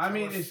know. I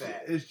mean,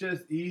 it's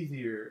just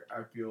easier,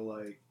 I feel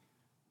like,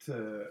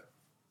 to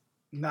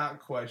not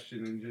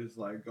question and just,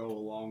 like, go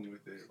along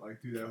with it.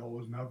 Like, do that whole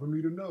 "it's not for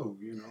me to know,"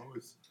 you know?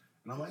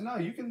 And I'm like, no,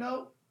 you can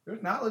know.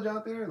 There's knowledge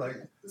out there. Like,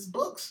 there's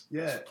books.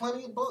 Yeah, there's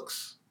plenty of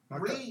books.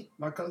 Read.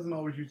 My cousin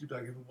always used to be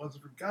like, if it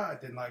wasn't for God,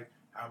 then, like,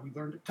 how we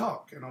learn to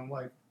talk? And I'm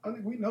like, I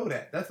think we know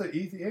that. That's an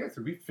easy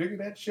answer. We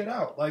figured that shit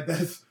out. Like,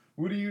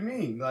 what do you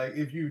mean? Like,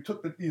 if you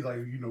took he's like,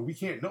 you know, we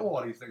can't know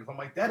all these things. I'm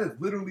like, that is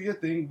literally a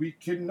thing we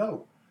can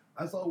know.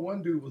 I saw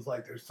one dude was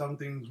like, there's some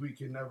things we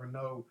can never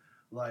know,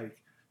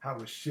 like how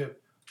a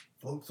ship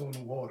floats on the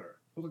water.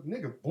 I was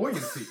like, nigga,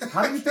 buoyancy.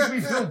 How do you think we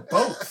build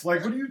boats?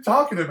 Like, what are you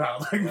talking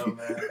about? Like, no,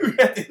 man. We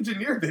had to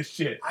engineer this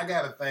shit. I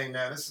got a thing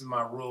now. This is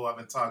my rule. I've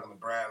been talking to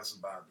Bradley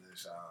about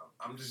this.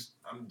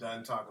 I'm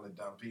done talking to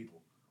dumb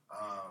people.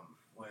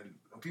 When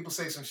people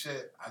say some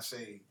shit, I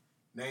say,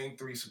 name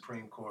 3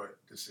 Supreme Court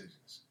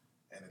decisions.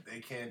 And if they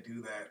can't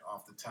do that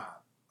off the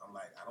top, I'm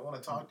like, I don't want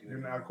to talk to you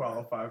anymore. You're not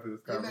qualified for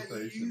this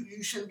conversation.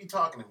 You shouldn't be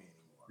talking to me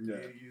anymore.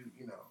 Yeah.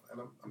 You know,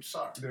 and I'm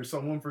sorry. There's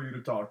someone for you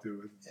to talk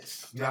to.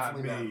 It's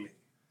definitely not me.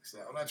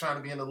 I'm not trying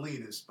to be an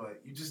elitist,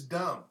 but you're just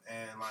dumb.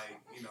 And, like,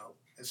 you know,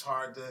 it's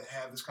hard to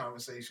have this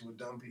conversation with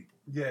dumb people.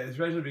 Yeah,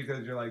 especially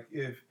because you're like,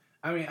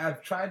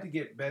 I've tried to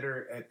get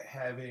better at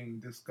having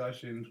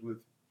discussions with,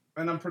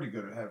 and I'm pretty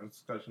good at having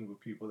discussions with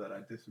people that I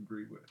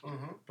disagree with.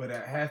 Mm-hmm. But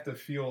I have to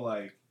feel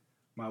like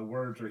my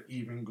words are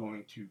even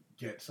going to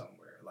get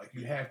somewhere. Like,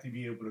 you have to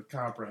be able to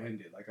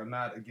comprehend it. Like, I'm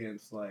not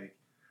against, like,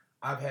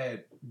 I've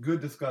had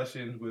good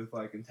discussions with,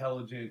 like,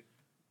 intelligent,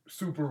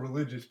 super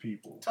religious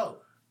people. Totally.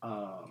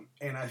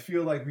 And I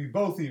feel like we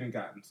both even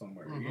gotten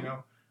somewhere, you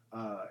know?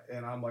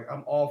 And I'm like,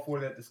 I'm all for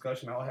that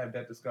discussion. I'll have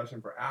that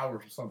discussion for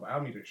hours with somebody.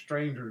 I'll meet a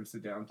stranger and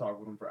sit down and talk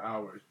with them for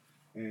hours.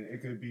 And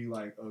it could be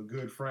like a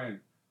good friend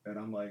that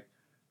I'm like,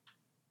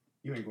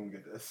 you ain't gonna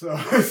get this. So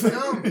He's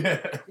dumb.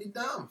 Yeah. He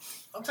dumb.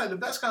 I'm telling you,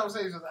 the best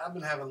conversations I've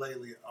been having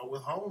lately are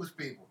with homeless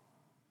people.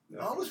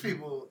 Yeah. Homeless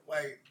people,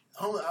 like,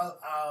 I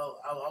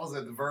was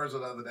at the Virgil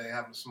the other day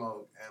having a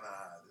smoke, and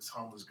this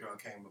homeless girl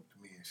came up to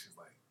me and she's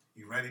like,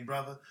 "You ready,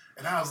 brother?"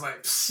 And I was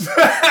like,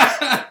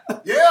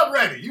 "Yeah, I'm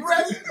ready. You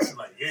ready?" And she's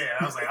like, "Yeah."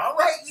 I was like, "All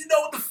right, you know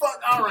what the fuck?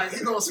 All right,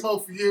 he gonna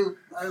smoke for you."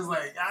 I was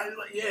like,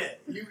 "Yeah,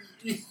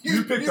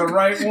 you picked the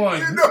right one.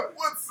 You know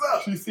what's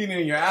up." She's seen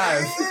it in your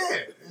eyes. Yeah,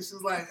 and she's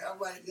like, I'm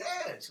like,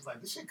 "Yeah." She's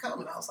like, "This shit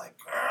coming." I was like,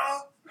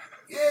 "Girl,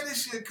 yeah,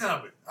 this shit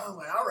coming." I was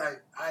like, "All right,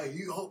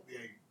 you hope,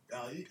 yeah."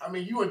 I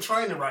mean, you in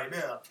training right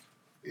now,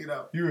 you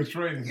know. You in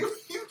training. You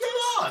get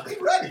on. They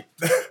ready.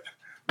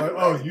 Like,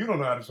 oh, you don't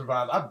know how to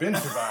survive. I've been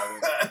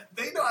surviving.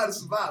 They know how to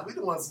survive. We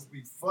the ones that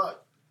be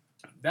fucked.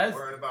 That's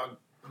worried about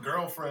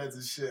girlfriends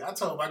and shit. I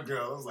told my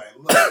girl, I was like,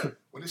 look,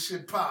 when this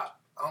shit pop,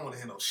 I don't want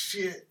to hear no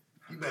shit.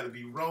 You better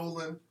be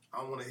rolling.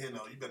 I don't want to hear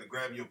no. You better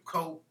grab your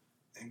coat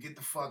and get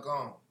the fuck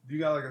on. Do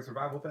you got like a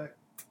survival pack?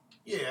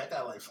 Yeah, I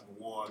got like some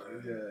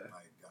water, yeah, and,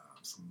 like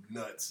some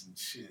nuts and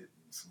shit,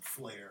 and some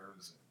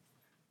flares, and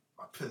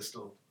my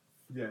pistol,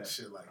 yeah, and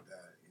shit like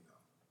that.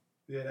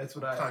 Yeah, that's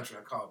what country.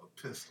 I call it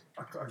a pistol.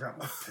 I got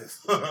my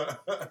pistol.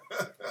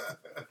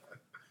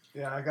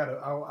 Yeah, I got it.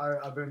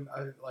 I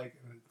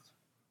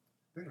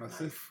think my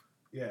sister.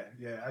 Yeah.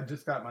 I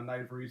just got my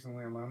knife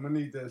recently. I'm gonna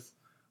need this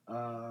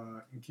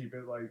and keep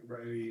it like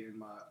ready in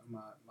my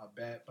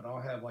bat. But I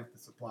don't have like the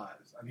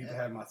supplies. I need to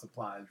have my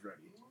supplies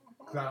ready.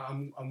 Cause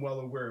I'm well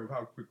aware of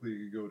how quickly it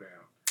can go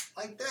down.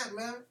 Like that,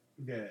 man.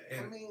 Yeah.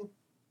 I mean,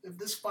 if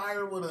that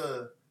fire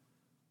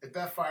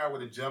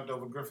would have jumped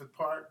over Griffith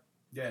Park.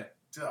 Yeah.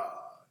 Duh.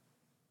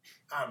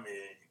 I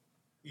mean,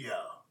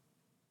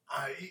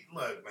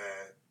 look,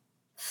 man.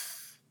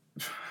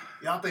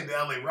 Y'all think the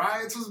LA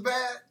riots was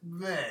bad?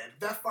 Man, if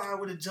that fire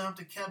would have jumped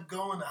and kept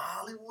going to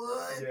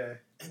Hollywood,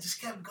 and just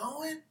kept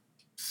going.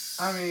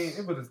 I mean,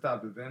 it would have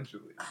stopped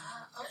eventually.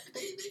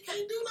 They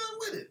can't do nothing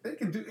with it. They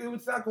can do.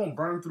 It's not going to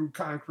burn through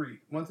concrete.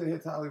 Once it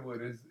hits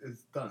Hollywood,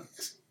 it's done.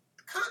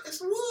 It's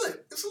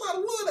wood. It's a lot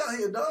of wood out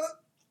here, dog.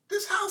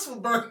 This house will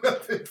burn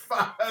up in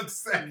 5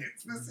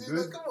 seconds.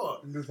 Come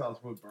on. This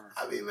house would burn.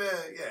 I mean, man,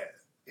 yeah,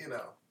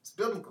 it's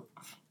biblical.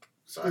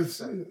 It's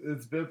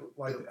biblical.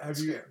 Like,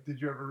 biblical. Did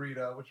you ever read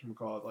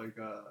whatchamacallit, like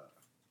the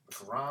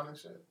Quran and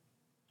shit?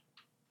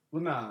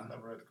 Well, nah. I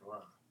never read the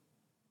Quran.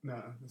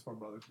 Nah, that's my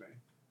brother's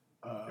name.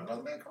 Your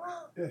brother named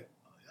Quran? Yeah.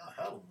 Oh, y'all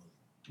hella Muslim.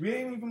 We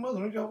ain't even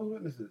Muslim. We're Jehovah's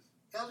Witnesses.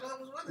 Y'all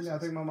Jehovah's Witnesses? Yeah, I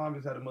think my mom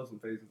just had a Muslim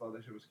face and thought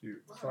that shit was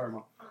cute. Wow. Sorry,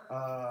 Mom.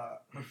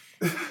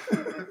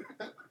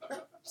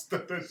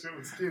 Thought that shit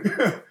was cute.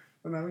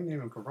 But no, we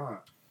name him Quran.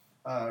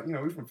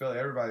 We from Philly.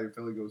 Everybody in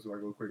Philly goes to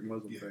like a quick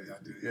Muslim face.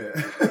 I do. Yeah.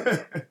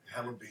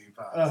 Hella bean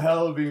pies.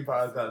 Hella bean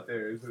pies out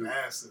there.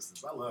 Ass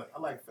sisters. I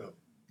like Philly.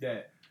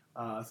 Yeah.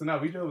 So now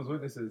we Jehovah's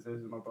Witnesses. This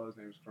is my brother's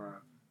name is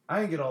Quran. I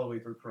didn't get all the way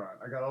through Quran.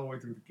 I got all the way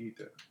through the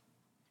Gita,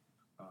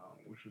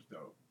 which was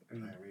dope.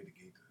 And I didn't read the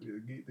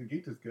Gita. The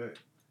Gita's good.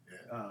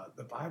 Yeah.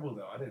 The Bible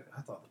though,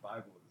 I thought the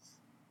Bible was.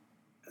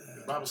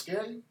 The Bible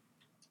scare you?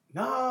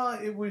 Nah,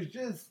 it was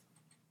just.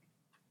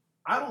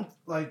 I don't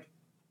like.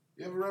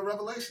 You ever read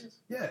Revelations?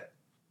 Yeah.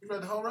 You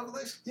read the whole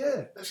Revelations?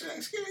 Yeah. That shit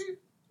ain't scary you?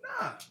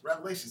 Nah.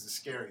 Revelations is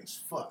scary as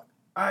fuck.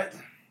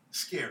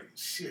 Scary as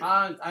shit.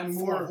 I'm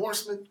more. 4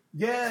 horsemen?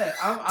 Yeah,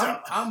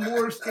 I'm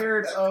more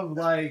scared of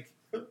like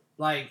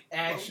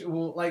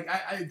actual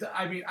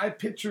I mean I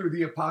picture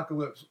the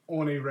apocalypse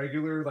on a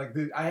regular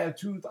I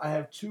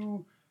have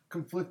two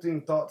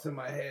conflicting thoughts in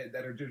my head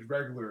that are just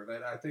regular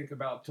that I think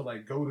about to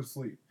like go to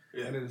sleep.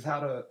 Yeah. And it is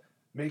how to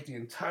make the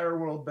entire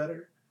world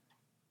better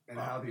and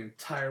how the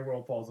entire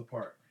world falls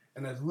apart.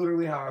 And that's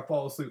literally how I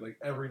fall asleep like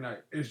every night.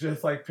 It's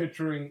just like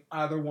picturing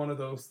either one of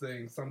those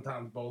things,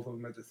 sometimes both of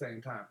them at the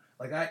same time.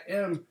 Like I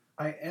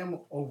am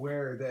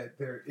aware that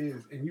there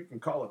is, and you can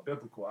call it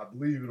biblical. I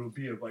believe it'll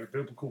be of like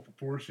biblical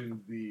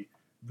proportions.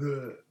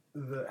 The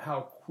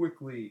how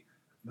quickly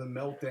the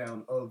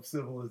meltdown of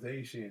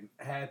civilization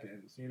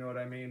happens. You know what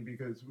I mean?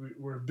 Because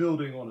we're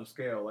building on a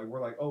scale. Like we're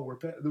like, oh, we're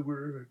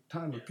in a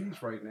time of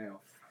peace right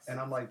now, and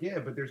I'm like, yeah,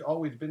 but there's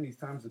always been these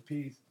times of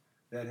peace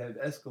that have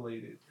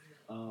escalated.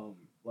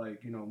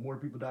 More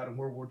people died in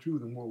World War II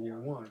than World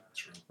War I.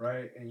 True.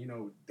 Right?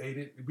 And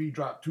we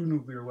dropped 2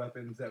 nuclear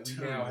weapons that we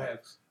now have.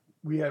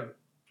 We have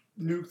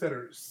nukes that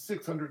are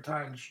 600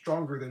 times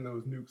stronger than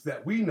those nukes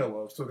that we know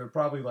of. So they're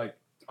probably like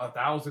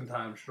 1,000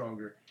 times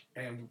stronger,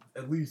 and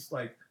at least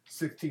like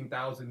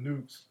 16,000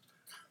 nukes.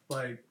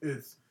 Like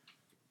it's.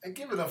 And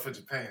give it up for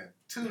Japan.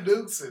 2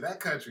 nukes in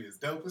that country is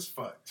dope as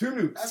fuck. 2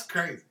 nukes. That's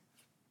crazy.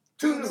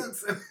 2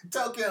 nukes.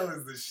 Tokyo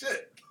is the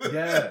shit.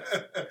 Yeah,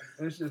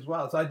 it's just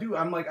wild. So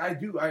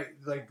I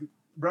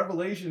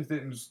Revelations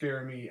didn't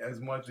scare me as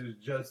much as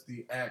just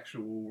the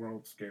actual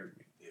world scared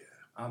me. Yeah,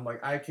 I'm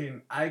like I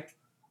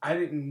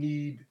didn't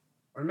need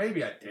or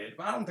maybe I did,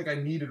 but I don't think I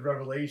needed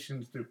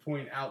revelations to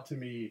point out to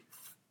me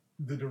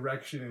the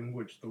direction in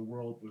which the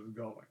world was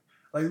going.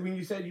 Like when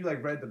you said you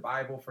like read the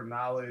Bible for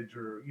knowledge,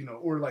 or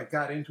or like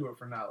got into it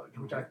for knowledge,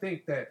 which I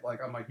think that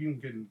like I'm like you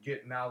can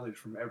get knowledge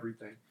from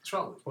everything.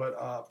 Totally.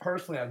 But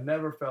personally, I've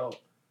never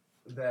felt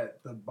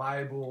that the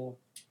Bible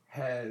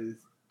has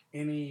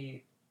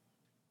any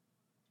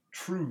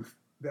truth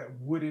that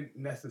wouldn't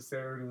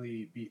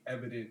necessarily be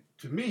evident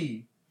to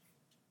me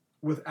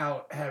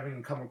without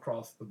having come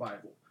across the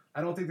Bible. I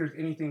don't think there's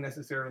anything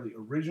necessarily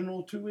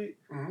original to it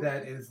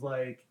that is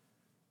like,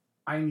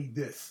 I need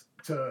this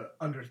to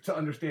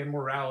understand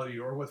morality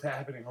or what's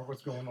happening or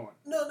what's going on.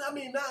 No, I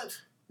mean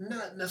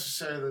not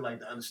necessarily like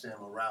to understand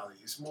morality.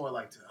 It's more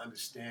like to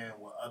understand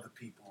what other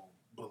people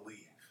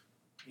believe.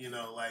 You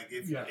know, like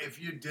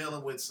if you're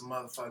dealing with some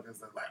motherfuckers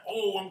that like,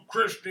 oh, I'm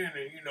Christian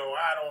and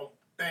I don't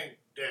think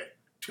that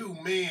two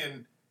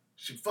men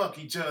should fuck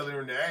each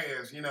other in the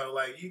ass.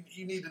 Like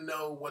you need to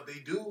know what they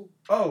do.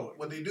 Oh,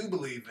 what they do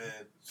believe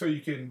in, so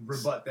you can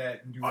rebut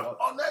that and do. Or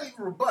not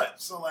even rebut.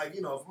 So like if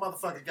a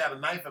motherfucker got a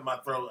knife in my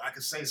throat, I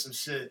could say some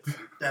shit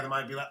that it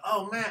might be like,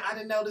 oh man, I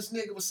didn't know this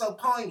nigga was so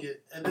poignant,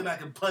 and then I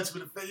can punch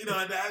him in the face.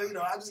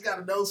 I just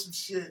gotta know some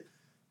shit.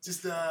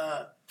 Just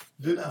to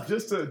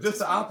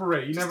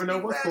operate. You never know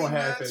what's going to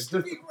happen. Just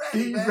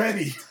be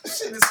ready.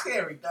 Shit is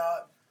scary,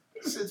 dog.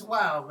 Shit's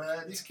wild,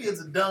 man. These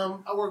kids are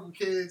dumb. I work with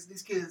kids.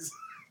 These kids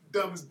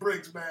dumb as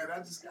bricks, man. I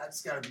just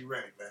gotta be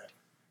ready, man.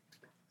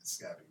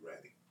 Just gotta be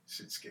ready.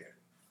 Shit's scary.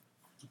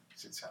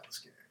 Shit's hella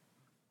scary.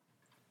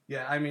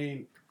 Yeah, I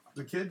mean,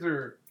 the kids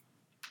are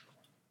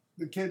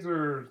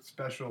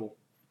special,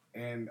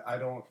 and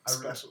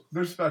special.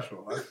 They're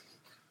special.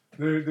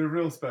 They're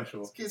real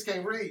special. These kids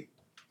can't read.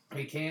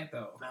 They can't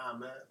though. Nah,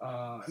 man.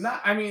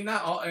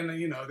 Not all. And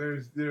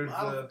there's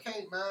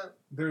can't, man.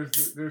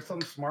 There's some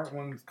smart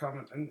ones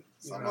coming, and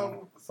some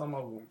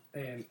of them,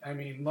 and I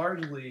mean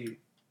largely.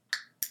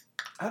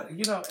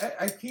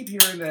 I keep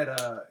hearing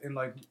that in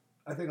like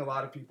I think a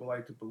lot of people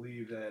like to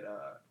believe that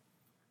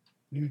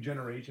new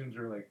generations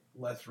are like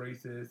less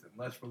racist and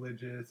less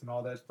religious and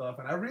all that stuff,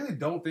 and I really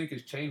don't think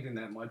it's changing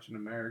that much in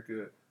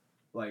America,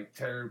 like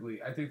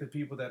terribly. I think the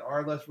people that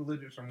are less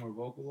religious are more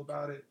vocal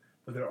about it,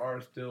 but there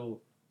are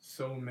still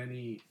so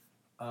many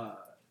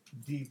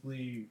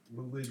deeply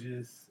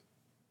religious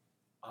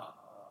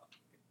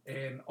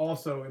and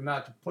also, and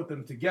not to put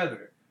them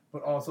together,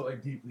 but also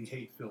like deeply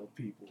hate-filled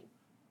people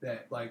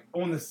that like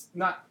on this,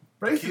 not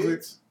basically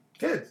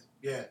kids.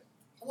 Yeah.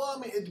 Well, I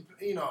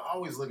mean, I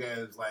always look at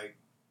it as like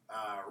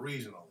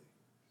regionally.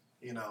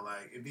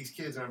 Like if these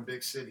kids are in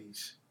big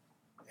cities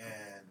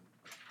and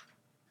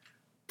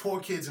poor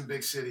kids in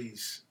big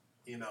cities,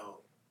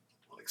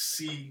 like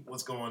see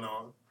what's going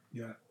on.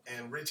 Yeah.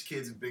 And rich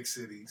kids in big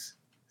cities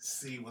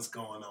see what's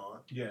going on.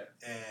 Yeah.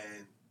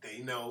 And they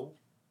know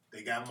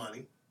they got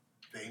money.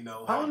 They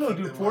know I don't know.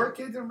 Do poor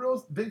kids in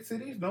real big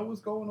cities know what's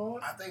going on?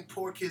 I think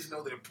poor kids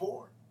know they're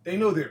poor. They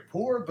know they're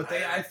poor, but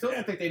I still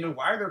don't think they know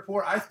why they're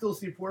poor. I still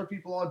see poor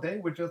people all day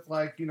with just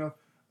like,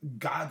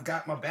 God's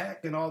got my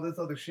back and all this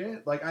other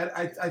shit. Like,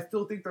 I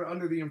still think they're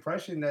under the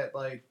impression that,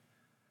 like,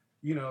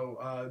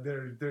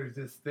 there's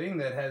this thing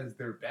that has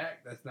their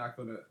back that's not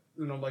going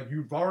to, like,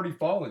 you've already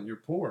fallen. You're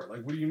poor.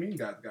 Like, what do you mean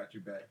God's got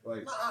your back?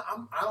 Like, no,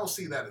 I don't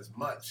see that as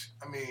much.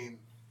 I mean,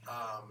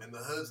 in the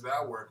hoods that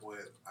I work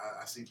with,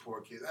 I see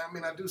poor kids. I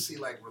mean, I do see,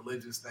 like,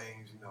 religious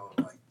things,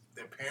 like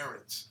their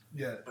parents.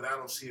 Yeah. But I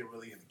don't see it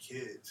really in the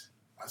kids.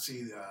 I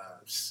see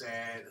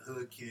sad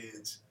hood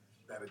kids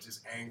that are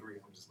just angry.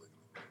 I'm just looking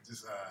at them.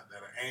 Just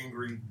that are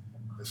angry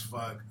as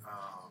fuck,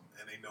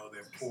 and they know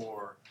they're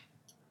poor,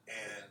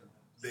 and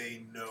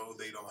they know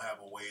they don't have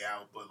a way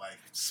out but like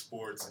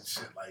sports and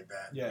shit like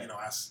that. Yeah.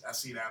 I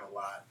see that a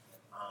lot.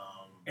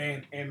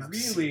 And I really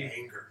see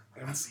anger.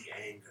 I see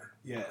anger.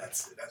 Yeah.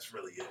 That's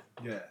really it.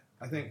 Yeah.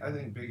 I think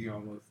Biggie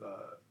almost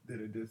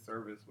did a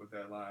disservice with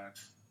that line.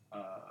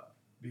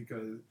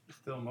 Because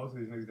still most of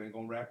these niggas ain't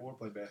gonna rap or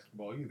play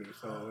basketball either.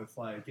 So it's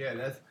like, yeah,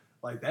 that's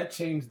like that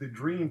changed the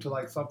dream to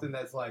like something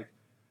that's like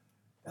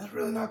that's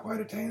really not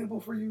quite attainable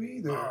for you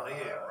either. Oh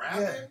yeah,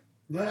 rapping?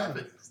 Yeah.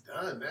 Rapping is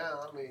done now.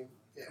 I mean,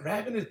 yeah.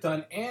 Rapping is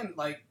done, and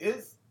like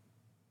it's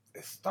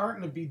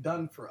starting to be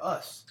done for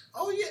us.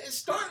 Oh yeah,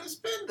 it's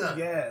been done.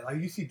 Yeah,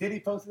 like you see Diddy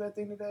posted that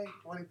thing today.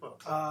 What he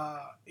posted?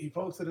 He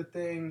posted a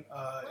thing.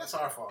 Well, that's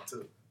our fault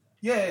too.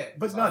 Yeah,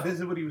 but no, this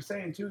is what he was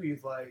saying too.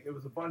 He's like,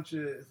 it's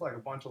like a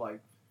bunch of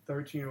like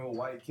 13-year-old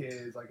white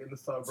kids like in the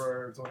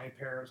suburbs on their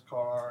parents'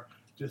 car,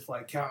 just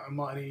like counting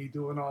money,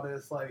 doing all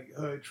this like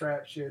hood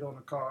trap shit on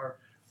the car,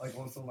 like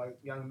on some like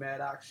young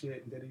Maddox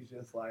shit. And then he's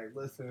just like,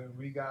 listen,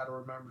 we gotta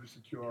remember to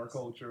secure our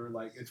culture.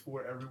 Like it's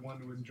for everyone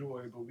to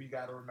enjoy, but we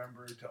gotta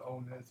remember to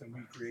own this, and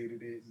we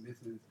created it,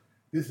 and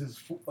this is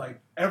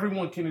like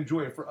everyone can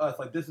enjoy it for us.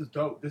 Like this is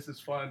dope, this is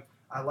fun,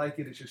 I like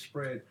it, it should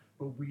spread,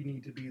 but we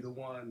need to be the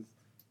ones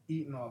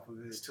eating off of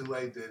it. It's too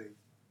late, Diddy.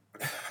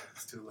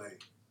 It's too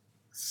late.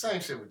 Same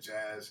shit with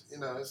jazz.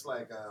 It's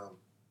like,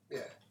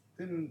 yeah.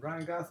 Didn't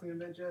Ryan Gosling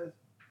invent jazz?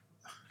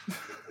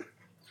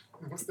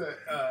 What's that?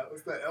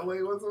 What's that?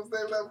 L.A. What's the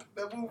name of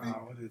that movie?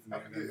 What is I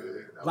it?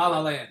 forget. La La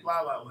Land.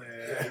 La La Land.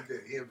 Yeah. Yeah, he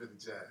did. He invented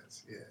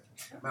jazz.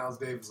 Yeah. Miles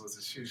Davis was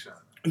a shoe shiner.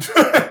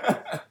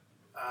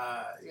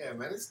 Yeah,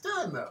 man, it's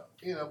done though.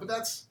 But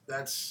that's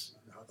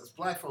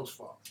black folks'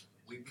 fault.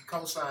 We be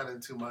co-signing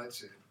too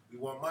much and we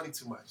want money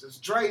too much. It's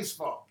Dre's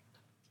fault.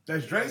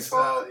 That's Dre's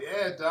fault?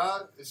 Yeah,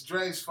 dog. It's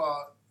Dre's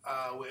fault.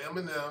 With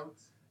Eminem,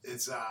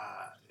 it's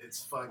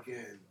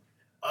fucking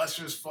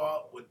Usher's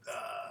fault with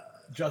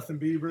Justin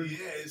Bieber. Yeah,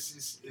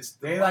 it's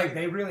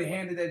they really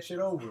handed that shit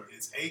over.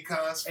 It's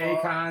Akon's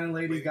fault. Akon and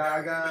Lady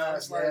Gaga.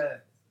 It's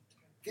like,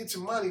 get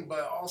your money,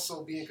 but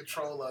also be in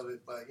control of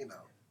it. But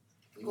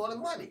you wanted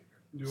money.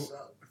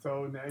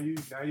 So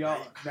now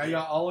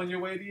y'all all on your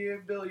way to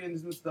your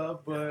billions and stuff,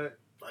 but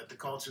the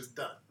culture's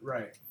done.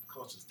 Right.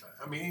 Culture's done.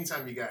 I mean,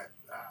 anytime you got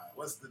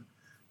what's the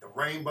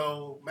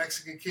rainbow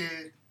Mexican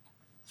kid?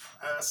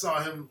 I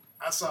saw him.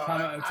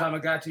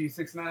 Tamagotchi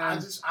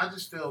 6ix9ine. I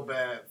just feel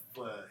bad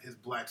for his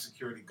black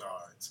security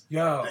guards.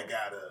 Yo, that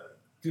gotta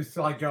just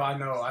like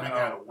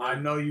I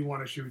know you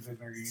want to shoot this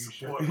nigga. You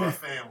support should. my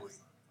family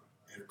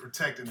and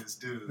protecting this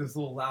dude. This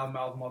little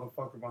loudmouth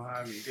motherfucker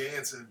behind me,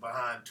 dancing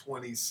behind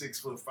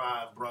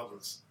 26'5"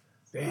 brothers.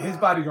 His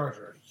bodyguards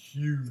are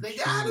huge. They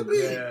gotta be.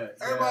 Yeah,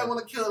 everybody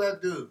want to kill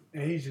that dude,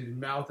 and he's just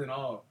mouthing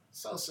off.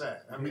 So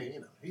sad. I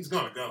mean, he's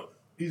gonna go.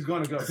 He's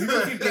gonna go.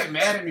 People keep getting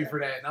mad at me for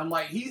that, and I'm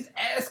like, he's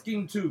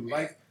asking to.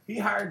 Like, he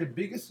hired the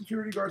biggest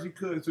security guards he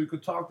could, so he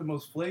could talk the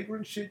most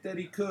flagrant shit that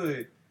he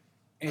could.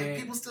 And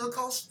people still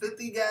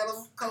 50 got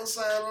him,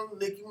 co-sign him.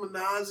 Nicki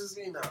Minaj is,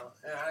 and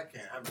I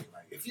can't. I mean,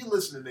 like, if you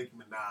listen to Nicki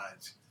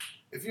Minaj,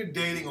 if you're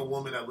dating a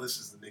woman that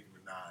listens to Nicki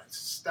Minaj,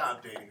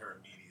 stop dating her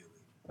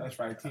immediately. That's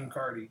right, Team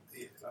Cardi.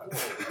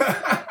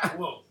 Yeah.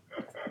 Whoa.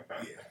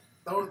 Yeah.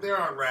 They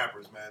aren't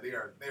rappers, man. They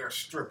are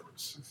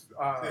strippers.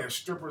 They are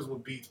strippers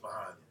with beats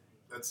behind them.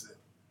 That's it.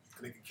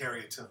 And they can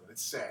carry a tune.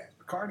 It's sad.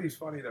 Cardi's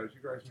funny though. She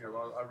cracks me up.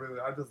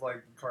 I just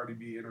like Cardi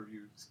B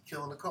interviews. It's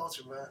killing the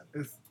culture, man.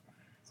 It's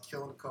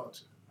killing the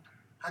culture.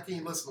 How can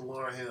you listen to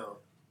Lauryn Hill?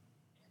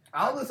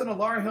 I'll listen to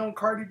Lauryn Hill and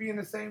Cardi B in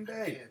the same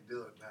day. I can't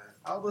do it, man.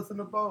 I'll listen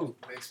to both.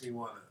 Makes me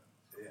wanna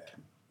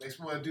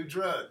do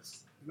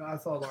drugs. I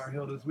saw Lauryn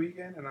Hill this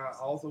weekend, and I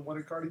also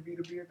wanted Cardi B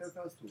to be at that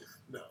festival.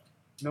 No.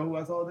 Know who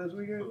I saw this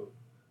weekend? Who?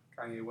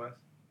 Kanye West.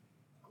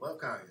 I love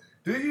Kanye.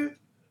 Do you?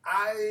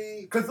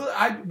 Because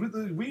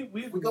we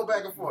go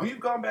back and forth. We've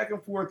gone back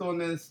and forth on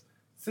this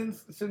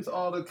since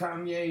all the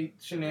Kanye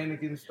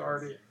shenanigans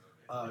started.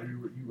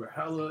 You were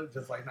hella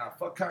just like, nah,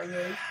 fuck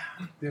Kanye.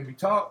 Then we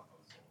talked.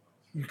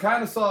 You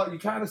kind of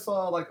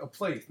saw like a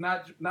place,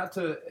 not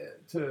to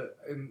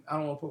and I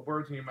don't want to put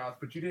words in your mouth,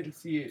 but you didn't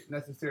see it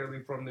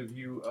necessarily from the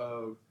view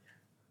of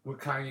what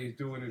Kanye is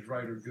doing is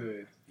right or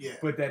good. Yeah.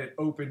 But that it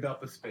opened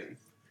up a space.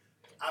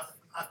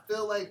 I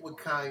feel like with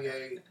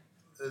Kanye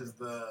is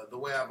the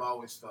way I've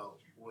always felt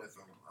with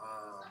him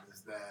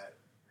is that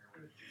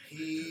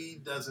he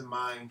doesn't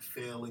mind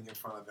failing in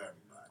front of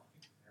everybody.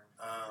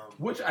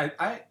 Which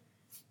I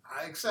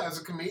accept as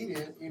a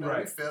comedian,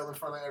 right. We fail in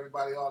front of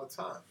everybody all the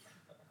time.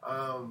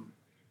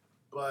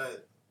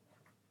 But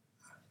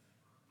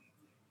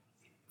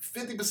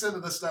 50%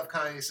 of the stuff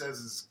Kanye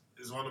says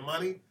is on the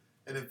money,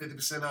 and then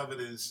 50% of it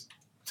is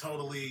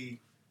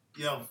totally,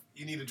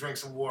 you need to drink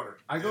some water.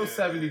 I go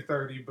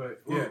 70-30,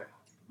 but yeah.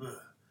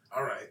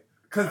 All right.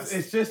 Because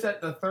it's just that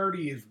the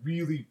 30 is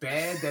really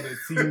bad that it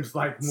seems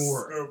like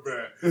more. So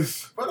bad.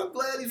 But I'm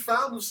glad he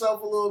found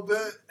himself a little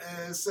bit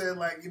and said,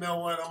 like, you know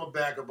what, I'm going to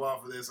back up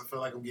off of this. I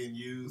feel like I'm getting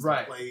used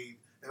and played.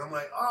 And I'm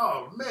like,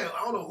 oh, man,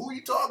 I don't know who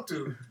you talk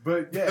to.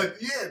 But, yeah. But,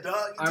 yeah,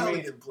 dog, you're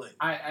totally getting played.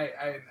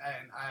 I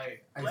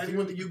glad he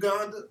went to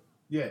Uganda.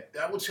 Yeah.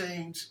 That will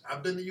change.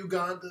 I've been to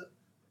Uganda.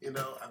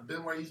 I've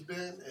been where he's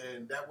been.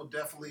 And that will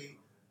definitely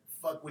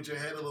fuck with your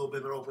head a little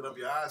bit and open up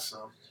your eyes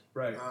some.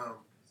 Right.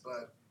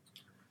 But...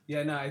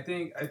 Yeah, no, I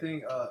think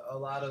a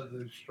lot of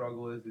the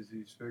struggle is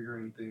he's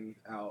figuring things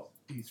out.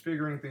 He's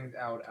figuring things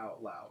out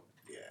loud.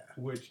 Yeah.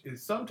 Which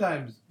is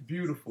sometimes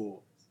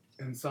beautiful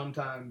and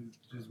sometimes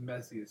just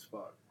messy as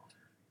fuck.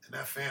 And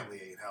that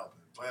family ain't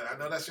helping. But I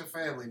know that's your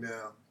family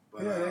now.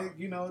 But, yeah,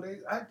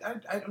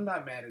 I'm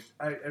not mad at.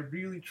 I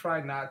really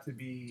try not to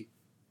be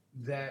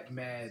that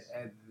mad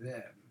at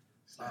them.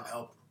 It's not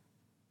helping.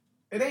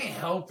 It ain't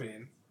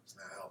helping. It's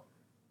not helping.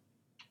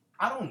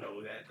 I don't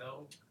know that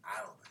though.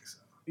 I don't think so.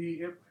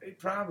 It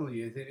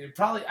probably is. It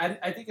probably.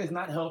 I think it's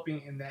not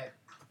helping in that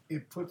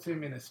it puts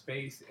him in a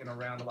space and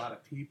around a lot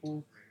of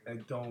people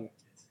that don't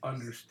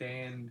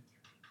understand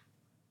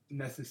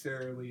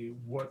necessarily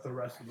what the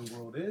rest of the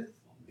world is.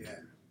 Yeah.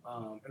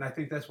 And I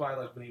think that's why,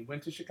 like, when he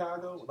went to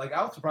Chicago, like,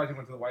 I was surprised he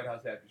went to the White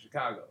House after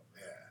Chicago.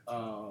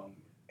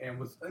 Yeah. And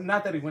was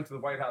not that he went to the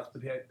White House,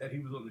 but that he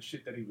was on the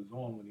shit that he was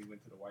on when he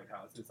went to the White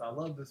House. It's I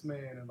love this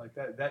man, and like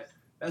that's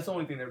the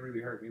only thing that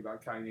really hurt me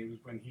about Kanye was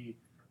when he.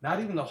 Not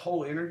even the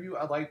whole interview.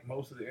 I liked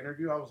most of the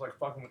interview. I was like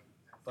fucking with,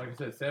 like I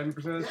said, 70%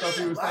 of the stuff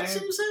he was saying. A lot of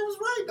shit you saying was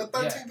right. The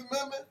 13th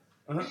Amendment.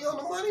 He on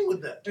the money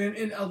with that.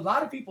 And a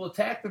lot of people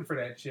attacked him for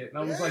that shit. And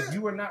I was like,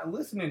 you are not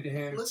listening to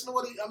him. Listen to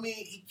what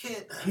he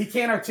can't. He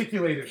can't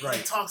articulate it right.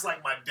 He talks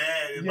like my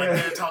dad, and my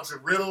dad talks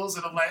in riddles,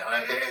 and I'm like,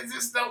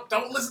 just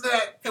don't listen to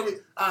that. Can we,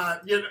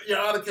 Your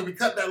Honor, can we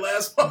cut that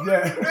last part?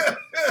 Yeah.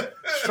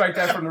 Strike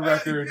that from the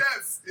record.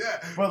 Yes,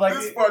 yeah. But like,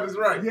 this part is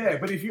right. Yeah,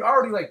 but if you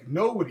already like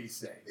know what he's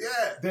saying,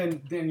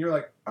 then you're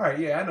like, all right,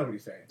 yeah, I know what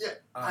he's saying. Yeah,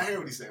 I hear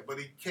what he's saying, but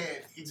he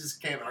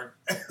just can't.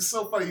 It's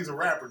so funny. He's a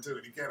rapper too,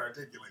 and he can't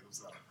articulate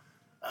himself.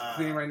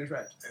 He ain't writing his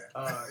raps.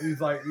 He's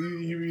like,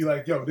 you be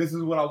like, yo, this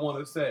is what I want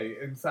to say.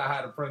 And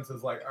Sahai the Prince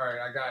is like, all right,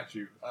 I got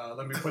you.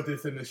 Let me put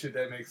this in the shit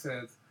that makes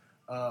sense.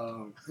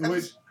 I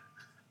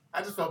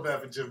just felt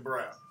bad for Jim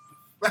Brown.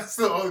 That's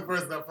the only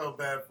person I felt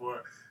bad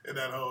for in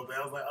that whole thing.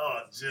 I was like,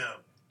 oh, Jim,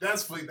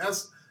 that's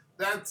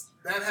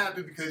that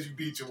happened because you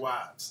beat your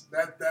wives.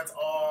 That's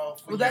all.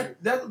 For that's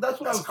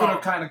what I was going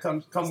to kind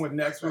of come with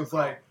next. Was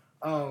like,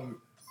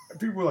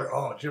 people were like,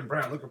 oh, Jim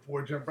Brown, looking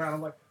for Jim Brown.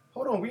 I'm like,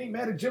 hold on, we ain't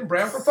mad at Jim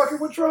Brown for fucking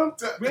with Trump.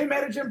 We ain't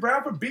mad at Jim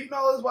Brown for beating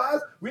all his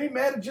wives. We ain't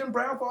mad at Jim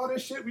Brown for all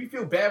this shit. We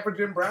feel bad for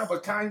Jim Brown,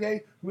 but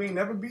Kanye, who ain't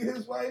never beat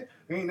his wife,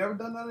 who ain't never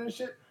done none of this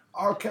shit.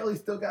 R. Kelly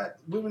still got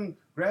women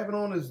grabbing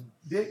on his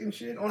dick and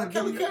shit. R.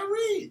 Kelly can't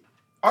read.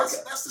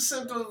 That's the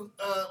symptom.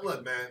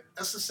 Look, man,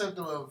 that's the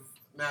symptom of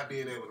not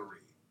being able to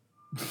read.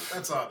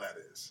 That's all that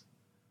is.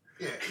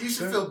 Yeah, you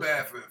should feel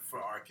bad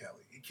for R.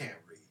 Kelly. He can't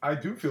read. I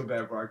do feel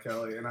bad for R.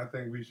 Kelly, and I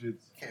think we should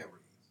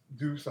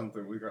do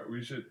something.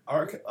 We should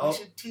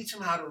teach him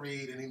how to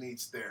read, and he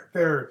needs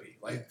therapy.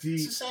 It's the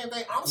same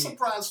thing. I'm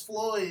surprised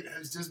Floyd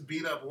has just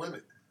beat up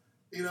women.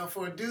 You know,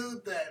 for a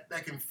dude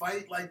that can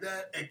fight like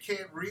that and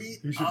can't read,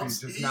 he should be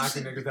just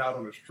knocking niggas out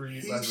on the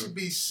street. He should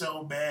be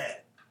so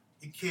bad.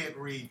 He can't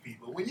read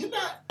people. When you're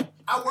not,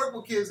 I work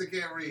with kids that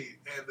can't read,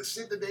 and the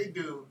shit that they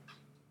do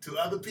to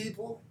other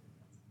people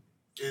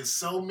is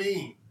so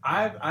mean.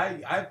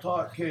 I've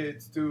taught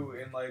kids too,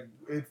 and like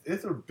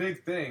it's a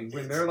big thing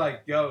when they're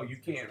like, yo, you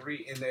can't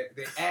read, and they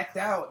act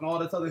out and all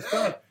this other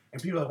stuff.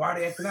 And people are like, why are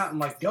they acting out? I'm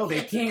like, yo,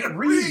 they can't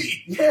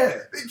read. Yeah.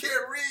 They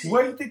can't read.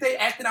 What do you think they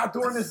acted out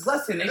during this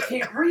lesson? They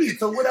can't read.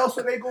 So what else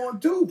are they going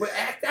to do but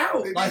act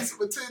out? They need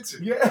some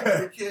attention. Yeah.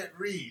 They can't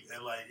read.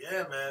 And like,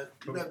 yeah, man.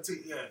 You got to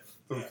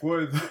So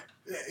Floyd.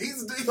 Yeah,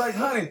 he's like,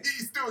 honey.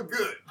 He's doing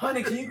good.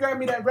 Honey, can you grab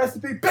me that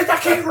recipe? Bitch, I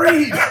can't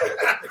read.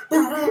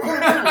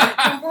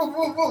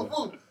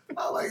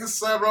 I like his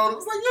son wrote. I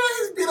was like, yeah,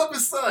 he's beat up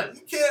his son.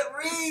 He can't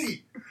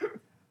read.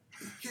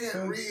 He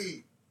can't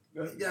read.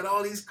 He got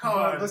all these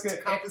cards to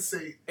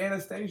compensate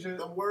Anastasia.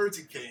 The words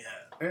he can't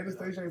have.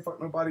 Anastasia ain't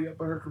fucked nobody up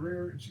in her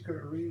career, and she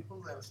couldn't read.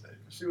 Who's Anastasia?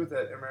 She was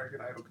that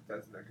American Idol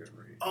contestant that couldn't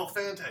read. Oh,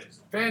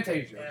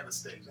 Fantasia.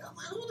 Anastasia. I'm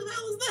like, who the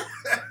hell is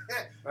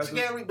that? She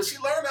can't read, but she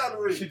learned how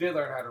to read. She did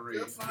learn how to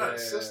read. Good for her.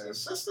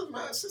 Sisters,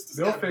 man. Sisters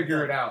They'll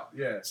figure it out.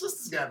 Yeah.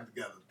 Sisters got it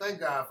together.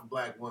 Thank God for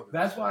black women.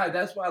 That's why,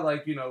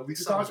 like, you know, we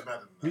can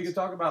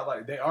talk about,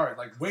 like, they are,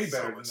 like, way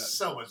better than us.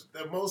 So much.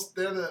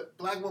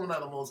 Black women are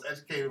the most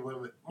educated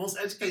women, most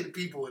educated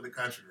people in the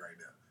country right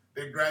now.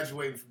 They're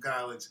graduating from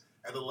college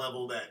at a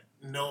level that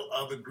no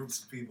other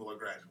groups of people are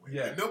graduating.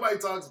 Yeah. And nobody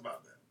talks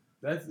about that.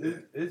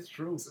 It's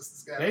true.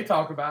 They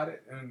talk about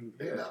it, and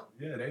they know.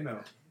 Yeah, they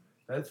know.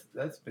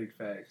 That's big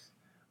facts.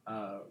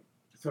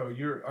 So are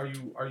you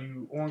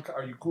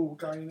cool with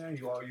Kanye now?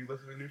 You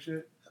listen to new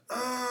shit?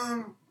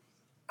 I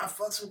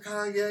fucks with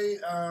Kanye.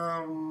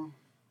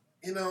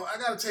 You know, I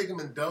gotta take him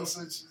in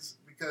dosages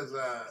because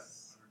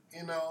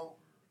you know,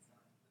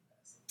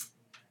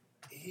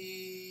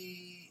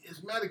 he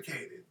is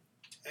medicated,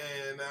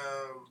 and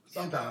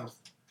sometimes.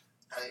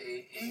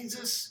 He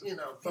just, you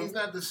know, he's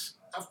not this.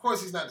 Of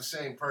course, he's not the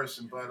same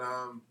person, but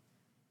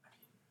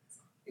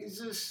he's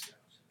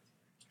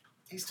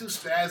too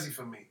spazzy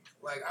for me.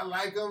 Like, I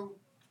like him,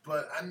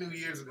 but I knew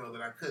years ago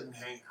that I couldn't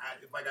hang.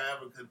 If I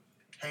ever could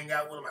hang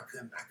out with him, I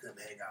couldn't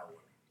hang out with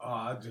him. Oh,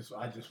 I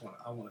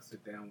want to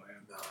sit down with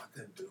him. No, I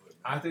couldn't do it.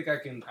 I think I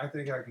can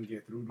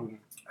get through to him.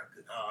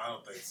 I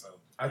don't think so.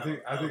 I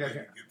think I can get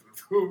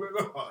through to him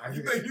at all.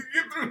 You think you can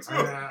get through to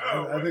him?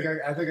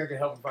 I think I can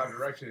help him find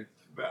direction.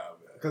 Nah, man.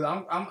 Because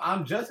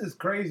I'm just as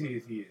crazy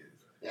as he is.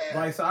 Yeah.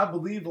 Like, so I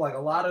believe, like, a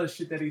lot of the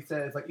shit that he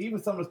says, like,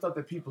 even some of the stuff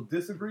that people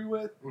disagree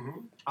with,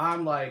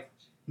 I'm like,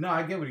 no,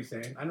 I get what he's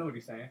saying. I know what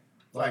he's saying.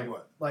 Like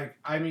what? Like,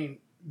 I mean,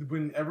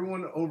 when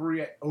everyone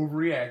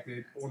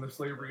overreacted on the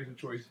slavery is a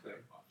choice thing,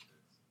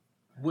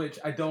 which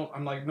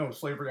I'm like, no,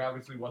 slavery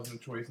obviously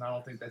wasn't a choice, and I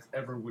don't think that's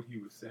ever what he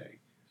was saying.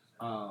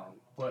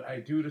 But I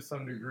do, to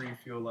some degree,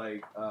 feel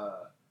like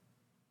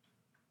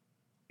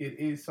it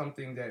is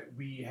something that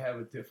we have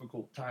a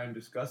difficult time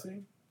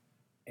discussing,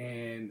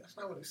 and that's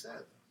not what he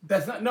said.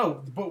 That's not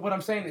but what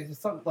I'm saying is it's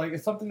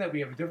something that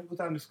we have a difficult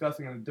time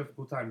discussing and a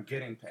difficult time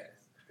getting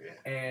past. Yeah.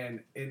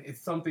 And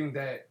it's something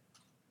that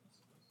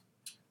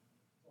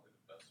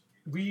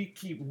we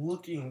keep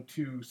looking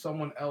to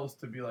someone else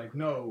to be like,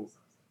 no,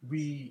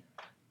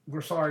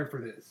 we're sorry for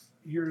this.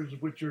 Here's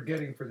what you're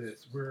getting for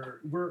this.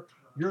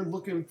 You're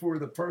looking for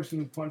the person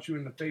who punched you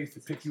in the face to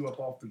pick you up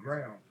off the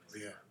ground.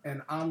 Yeah.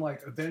 And I'm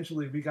like,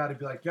 eventually we got to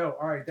be like, yo,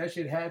 all right, that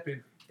shit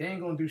happened. they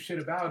ain't gonna do shit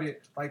about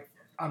it. Like,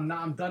 I'm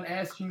done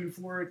asking you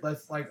for it.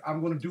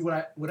 I'm gonna do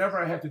whatever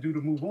I have to do to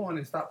move on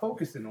and stop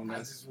focusing on I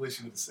that. just wish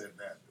you would have said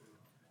that.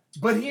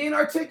 But he ain't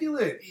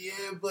articulate.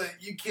 Yeah, but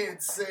you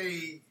can't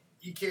say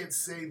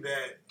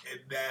that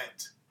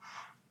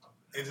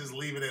and just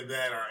leave it at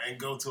that and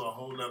go to a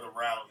whole nother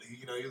route.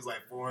 He was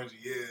like 400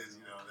 years.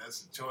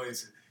 That's a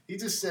choice. He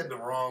just said the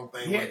wrong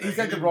thing. Yeah, he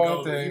said the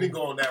wrong thing. He didn't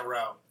go on that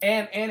route.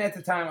 And at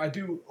the time,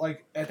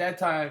 at that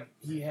time,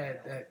 he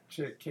had that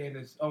chick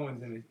Candace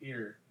Owens in his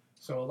ear.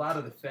 So a lot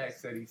of the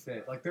facts that he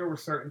said, like there were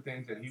certain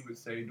things that he would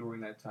say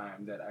during that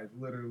time that I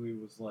literally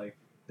was like,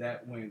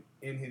 that went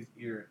in his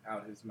ear and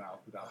out his mouth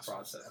without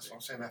processing. That's what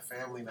I'm saying. That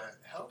family not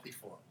healthy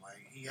for him. Like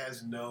he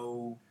has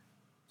no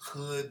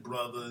hood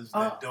brothers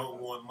that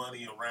don't want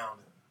money around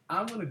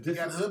him. He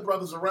got hood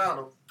brothers around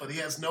him, but he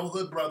has no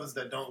hood brothers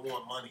that don't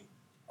want money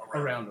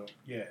around him.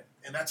 Yeah,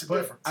 and that's a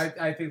difference.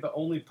 I think the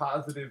only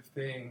positive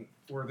thing,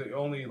 or the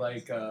only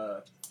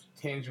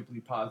tangibly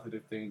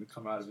positive thing to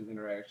come out of his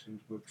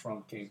interactions with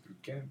Trump came through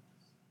Kim,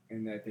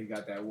 and that they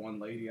got that one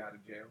lady out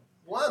of jail.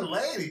 One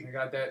lady? They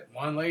got that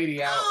one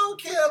lady out. I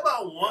don't care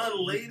about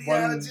one lady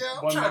out of jail.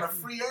 I'm trying to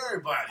free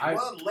everybody.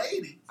 One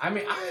lady.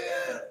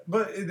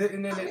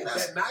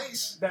 That's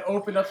nice. That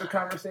opened up the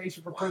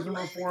conversation for prison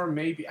reform,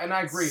 maybe. And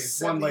I agree, it's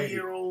one lady.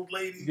 70-year-old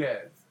lady.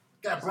 Yes.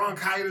 Got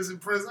bronchitis in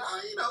prison.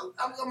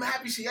 I'm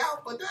happy she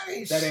out, but that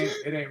ain't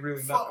shit. It ain't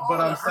really nothing. But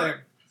I'm saying,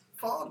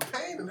 for all the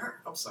pain and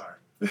hurt. I'm sorry.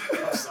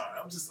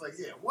 I'm just like,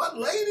 yeah, one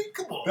lady?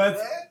 Come on, man.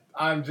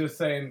 I'm just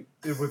saying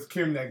it was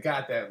Kim that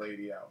got that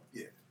lady out.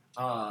 Yeah.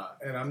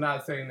 And I'm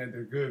not saying that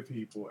they're good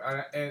people.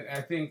 And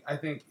I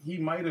think he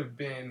might have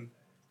been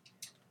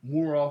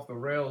more off the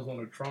rails on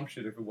the Trump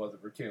shit if it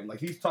wasn't for Kim. Like,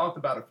 he's talked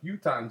about a few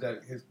times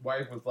that his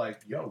wife was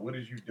like, yo, what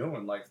is you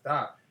doing? Like,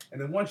 stop.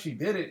 And then once she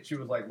did it, she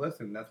was like,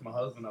 listen, that's my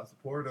husband. I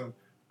support him.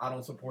 I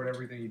don't support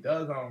everything he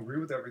does. I don't agree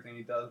with everything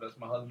he does. That's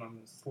my husband. I'm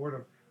going to support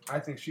him. I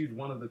think she's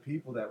one of the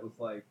people that was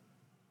like,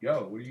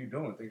 yo, what are you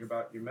doing? Think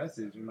about your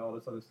message and all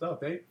this other stuff.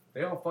 They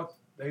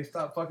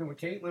stopped fucking with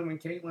Caitlyn when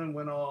Caitlyn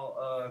went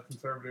all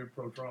conservative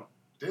pro-Trump.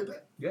 Did they?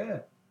 Yeah.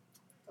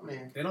 I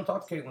mean, they don't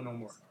talk to Caitlyn no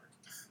more.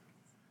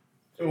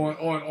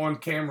 On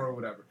camera or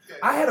whatever. Yeah.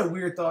 I had a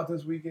weird thought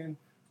this weekend.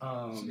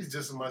 She's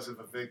just as much of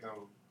a victim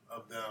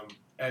of them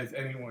as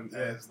anyone.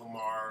 As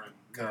Lamar and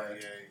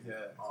Kanye. Yeah.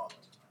 All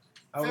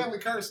of them. Family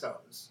curse though.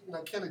 It's,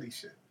 Kennedy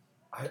shit.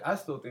 I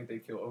still think they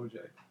killed OJ.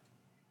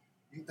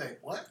 You think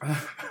what?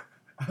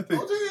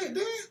 OJ ain't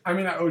dead. I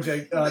mean, not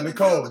OJ.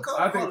 Nicole.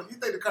 I think. You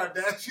think the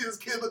Kardashians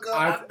killed Nicole?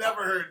 I've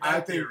never heard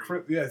that theory.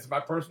 Yes, my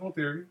personal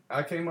theory.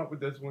 I came up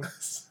with this one.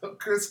 So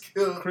Chris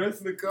killed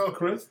Nicole.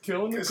 Chris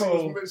killed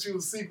Nicole. She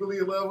was secretly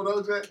in love with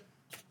OJ,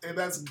 and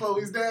that's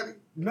Chloe's daddy.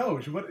 No,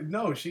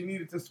 she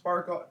needed to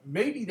spark off.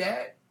 Maybe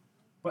that,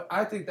 but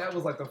I think that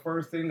was like the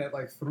first thing that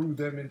threw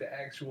them into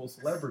actual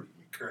celebrity.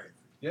 Crazy.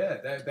 Yeah,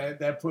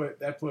 that put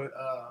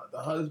the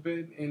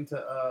husband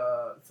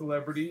into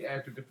celebrity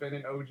after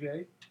defending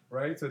OJ,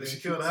 right? So did she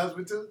kill the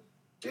husband too?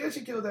 Yeah,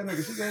 she killed that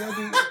nigga. She gave that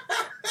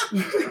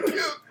dude. She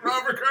killed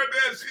Robert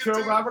Kardashian.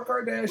 Killed Robert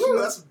Kardashian. Ooh,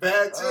 that's a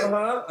bad chick.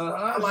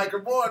 I like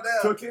her more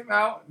now. Took him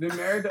out, then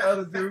married the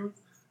other dude,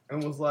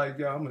 and was like,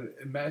 "Yo, I'm gonna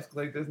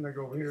emasculate this nigga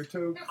over here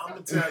too." I'm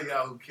gonna tell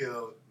y'all who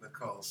killed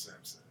Nicole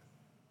Simpson.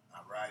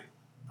 All right,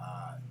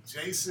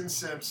 Jason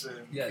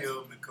Simpson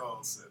killed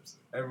Nicole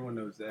Simpson. Everyone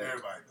knows that.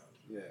 Everybody knows.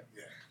 Yeah.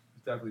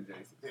 It's definitely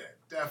Jason. Yeah,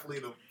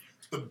 definitely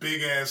the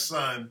big ass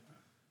son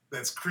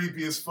that's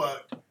creepy as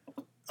fuck.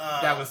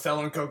 That was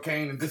selling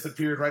cocaine and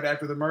disappeared right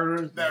after the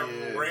murders. That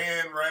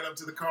ran right up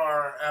to the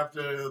car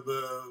after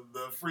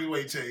the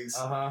freeway chase.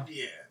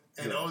 Yeah.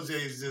 And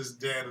OJ's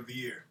just dad of the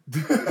year.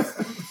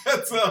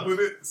 That's all it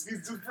is.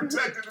 He's just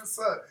protecting his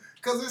son.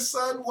 Because his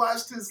son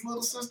watched his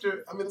older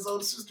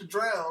sister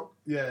drown.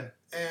 Yeah.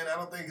 And I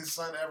don't think his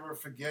son ever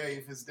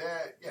forgave his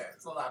dad. Yeah,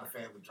 it's a lot of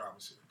family drama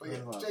shit. But yeah,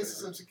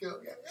 Jason Simpson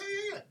killed.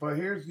 Yeah. But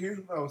here's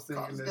what I was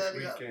thinking this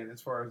weekend,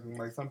 as far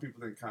as some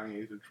people think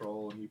Kanye's a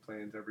troll and he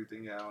plans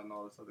everything out and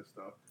all this other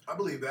stuff. I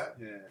believe that.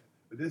 Yeah.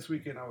 But this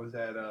weekend I was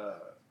at the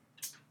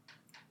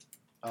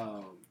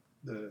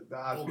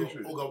Odd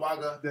Future. Uga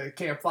Waga. The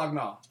Camp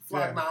Flognaw.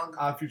 Flognaw.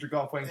 Odd Future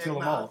Golf Way and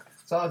Kill 'Em All.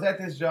 So I was at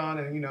this John,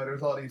 and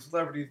there's all these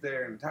celebrities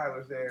there, and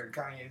Tyler's there, and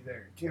Kanye's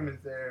there, and Kim is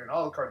there, and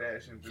all the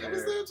Kardashians are there. Kim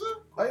is there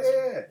too? Oh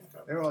yeah.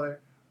 They're all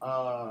there.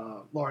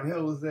 Lauryn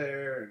Hill was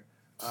there, and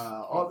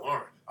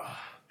Lauryn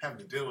having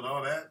to deal with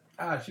all that.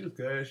 She was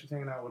good. She was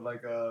hanging out with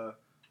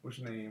what's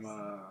her name,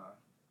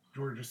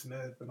 Georgia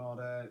Smith and all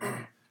that.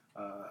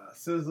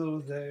 SZA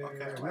was there.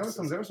 Okay, there was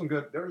some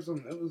good.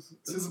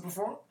 SZA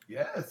perform?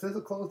 Yeah,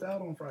 SZA closed out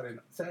on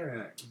Saturday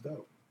night. It was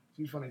dope.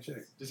 She's a funny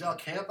chick. Did y'all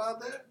camp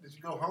out there? Did you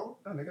go home?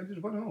 No, nigga, I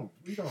just went home.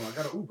 What you talking about?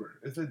 I got an Uber.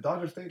 It's at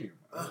Dodger Stadium.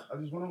 I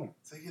just went home.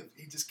 So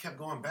he just kept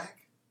going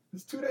back?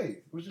 It's 2 days.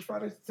 It was just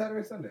Friday,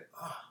 Saturday, Sunday.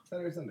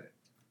 Saturday, Sunday.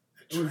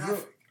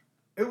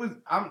 It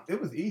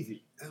was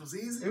easy. It was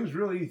easy? It was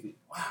real easy.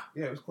 Wow.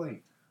 Yeah, it was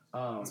clean.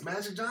 Was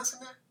Magic Johnson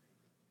there?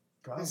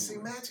 Probably. Did you see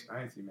Magic?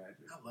 I didn't see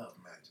Magic. I love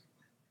Magic.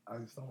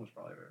 Someone's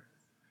probably there.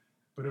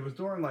 But it was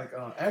during like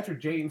after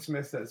Jaden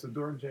Smith said. So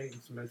during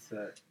Jaden Smith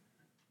said,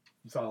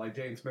 you saw like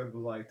Jaden Smith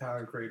was like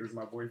Tyler Creator's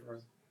my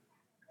boyfriend.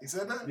 He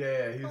said that?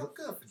 Yeah, he's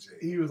good for Jay.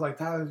 He was like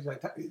Tyler. He's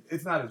like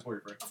it's not his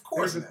boyfriend. Of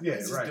course just, not. Yeah,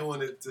 he's just right.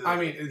 doing it. I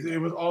mean, it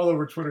was all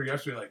over Twitter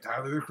yesterday. Like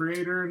Tyler the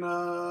Creator and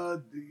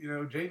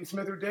Jaden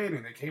Smith are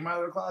dating. They came out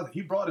of the closet.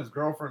 He brought his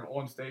girlfriend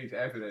on stage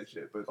after that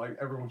shit. But like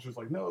everyone's just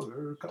like, no,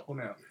 they're a couple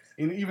now.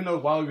 And even though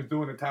while he was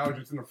doing it, Tyler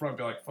just in the front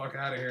be like, fuck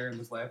out of here and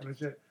just laughing and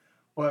shit.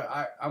 But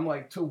I'm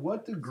like, to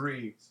what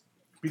degree?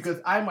 Because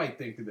I might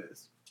think of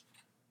this.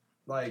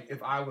 Like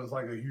if I was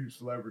like a huge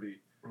celebrity.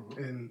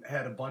 Mm-hmm. And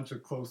had a bunch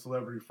of close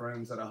celebrity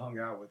friends that I hung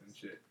out with and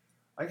shit.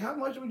 Like, how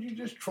much would you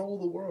just troll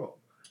the world?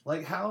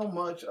 Like, how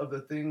much of the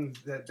things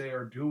that they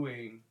are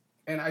doing,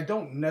 and I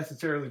don't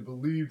necessarily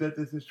believe that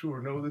this is true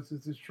or know this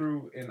is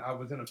true, and I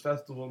was in a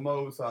festival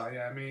mode, so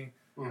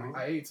mm-hmm.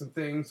 I ate some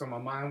things, so my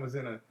mind was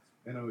in a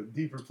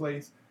deeper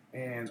place,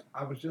 and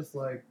I was just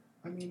like,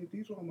 I mean,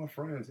 these are all my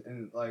friends,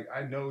 and, like,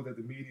 I know that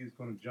the media is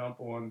going to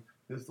jump on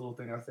this little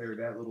thing I say or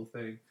that little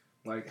thing.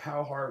 Like,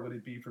 how hard would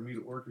it be for me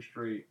to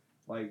orchestrate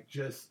like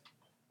just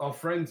a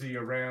frenzy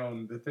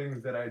around the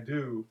things that I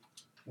do,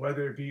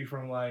 whether it be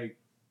from like,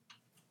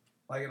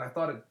 and I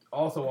thought it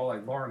also while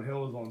like Lauryn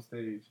Hill is on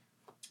stage,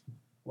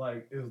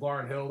 like is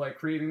Lauryn Hill like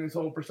creating this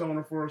whole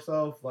persona for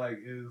herself? Like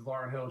is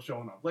Lauryn Hill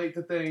showing up late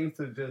to things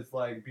to just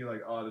like be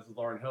like, oh, this is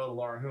Lauryn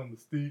Hill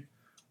mystique,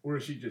 or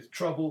is she just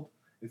troubled?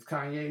 Is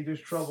Kanye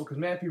just troubled? Because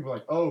mad people are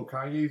like, oh,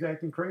 Kanye's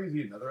acting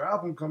crazy, another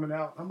album coming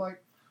out. I'm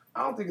like,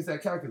 I don't think it's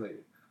that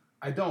calculated.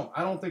 I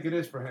don't think it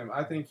is for him.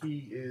 I think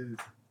he is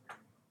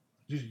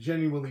just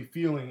genuinely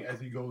feeling as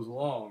he goes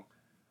along,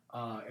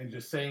 and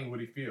just saying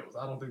what he feels.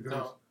 I don't think there's...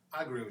 No,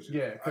 I agree with you.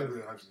 Yeah, I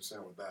agree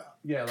 100% with that.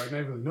 Yeah, like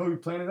maybe like, no, you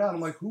planned it out. I'm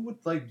like, who would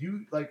like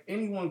you? Like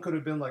anyone could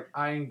have been like,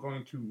 I am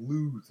going to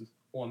lose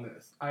on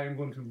this. I am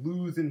going to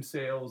lose in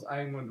sales.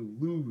 I am going to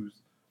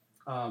lose.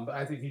 But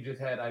I think he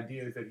just had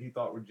ideas that he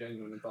thought were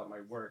genuine and thought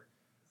might work.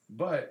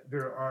 But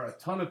there are a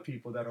ton of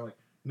people that are like,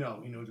 no,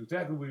 he knows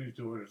exactly what he's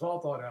doing. It's all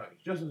thought out.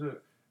 He's just as a...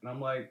 And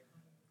I'm like...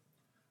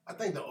 I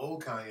think the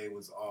old Kanye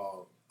was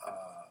all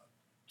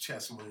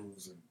chess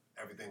moves and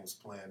everything was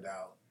planned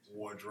out,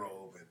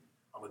 wardrobe, and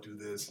I'm going to do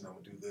this and I'm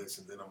going to do this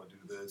and then I'm going to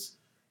do this.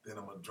 Then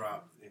I'm going to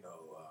drop,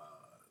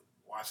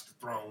 Watch the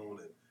Throne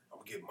and I'm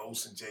going to get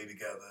Mos and Jay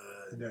together.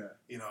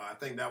 And, I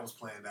think that was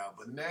planned out.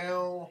 But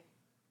now...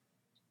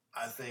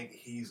 I think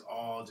he's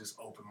all just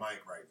open mic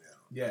right now.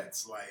 Yeah.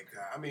 It's like,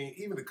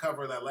 even the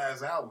cover of that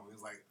last album,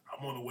 is like,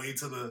 I'm on the way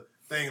to the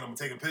thing and I'm going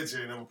to take a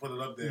picture and I'm going to put it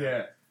up there.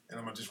 Yeah. And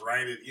I'm going to just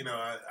write it.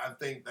 I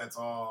think that's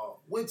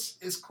all, which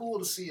is cool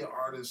to see an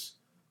artist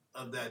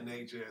of that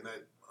nature and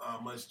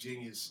that much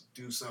genius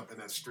do something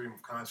that's stream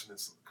of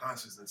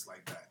consciousness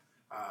like that.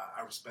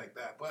 I respect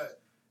that.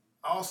 But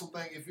I also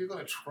think if you're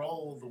going to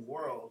troll the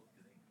world,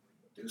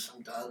 do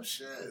some dumb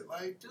shit.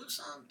 Like, do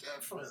something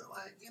different.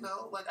 Like,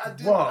 like I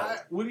did. Wow.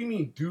 What do you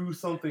mean, do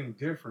something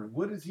different?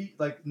 What is he,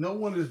 like, no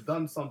one has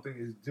done something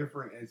as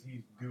different as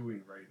he's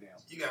doing right now.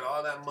 You got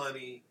all that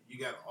money. You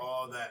got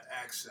all that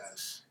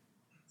access.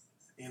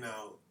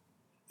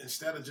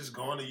 Instead of just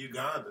going to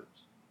Uganda,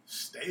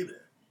 stay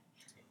there.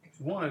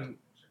 One,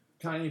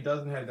 Kanye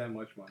doesn't have that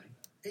much money.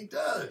 He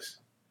does.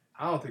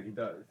 I don't think he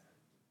does.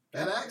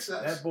 That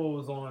access. That bull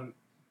was on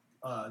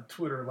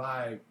Twitter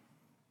Live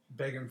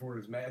begging for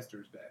his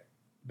masters back,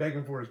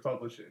 begging for his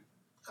publishing.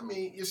 I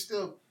mean, you're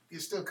still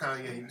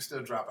Kanye. You can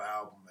still drop an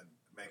album and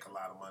make a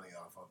lot of money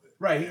off of it.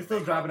 Right, he's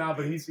still dropping out,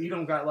 but he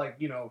don't got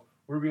like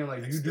we're being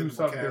like you do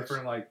something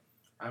different. Like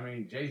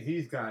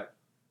Jay-Z's got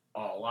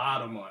a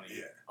lot of money,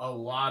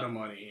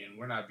 and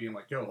we're not being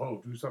like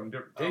yo do something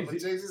different. But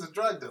Jay-Z's a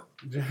drug dealer.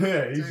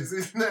 Yeah,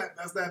 Jay-Z's not.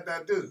 That's not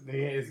that dude.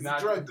 He's not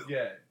a drug dealer.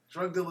 Yeah.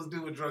 Drug dealers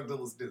do what drug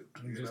dealers do.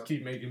 You just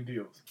keep making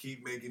deals.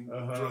 Keep making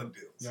drug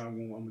deals. Yeah,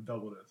 I'm gonna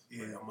double this.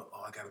 Yeah,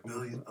 I got $1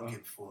 billion. I'm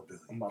getting $4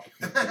 billion. I'm about to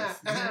flip this.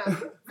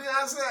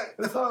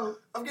 Beyonce,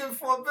 I'm getting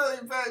 $4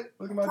 billion, babe.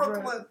 Look at my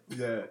Brooklyn.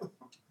 Dread. Yeah.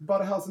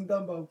 Bought a house in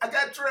Dumbo. I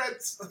got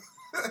dreads.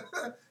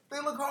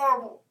 They look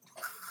horrible.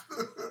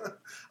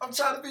 I'm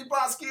trying to be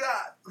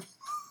Basquiat.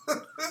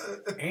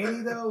 Ain't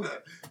he though?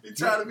 He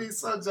trying to be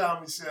so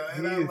John Michelle.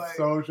 And he is like,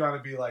 so trying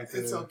to be like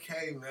this. It's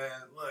okay, man.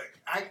 Look,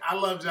 I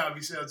love John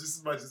Michelle just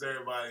as much as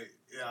everybody.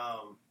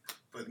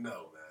 But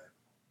no, man.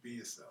 Be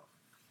yourself.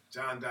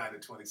 John died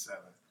at 27.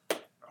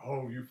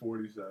 Oh, you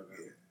 47.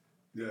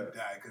 Yeah. He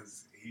died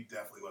because he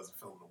definitely wasn't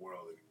feeling the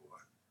world anymore.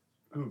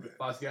 Who,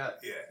 Basquiat?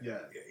 Yeah.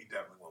 He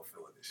definitely wasn't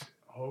feeling this shit.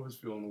 I hope he's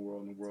feeling the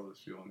world and the world is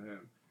feeling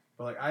him.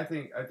 But like I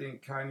think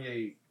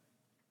Kanye,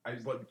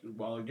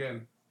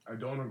 again, I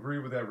don't agree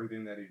with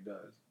everything that he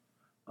does.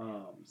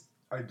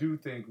 I do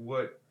think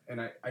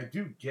I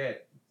do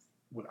get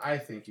what I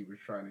think he was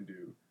trying to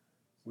do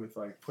with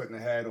like putting a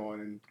hat on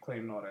and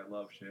claiming all that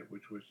love shit,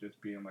 which was just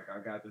being like, I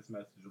got this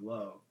message of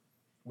love,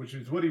 which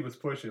is what he was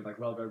pushing, like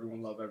love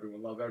everyone, love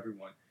everyone, love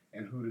everyone.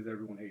 And who does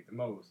everyone hate the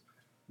most?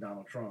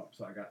 Donald Trump.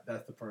 So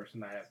that's the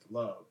person I have to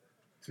love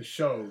to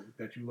show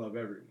that you love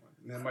everyone.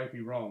 And that might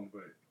be wrong,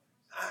 but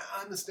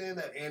I understand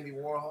that Andy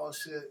Warhol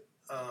shit.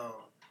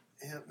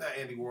 him, not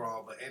Andy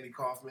Warhol, but Andy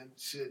Kaufman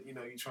shit. You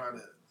know, you trying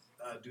to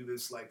do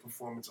this like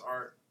performance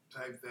art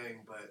type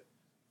thing, but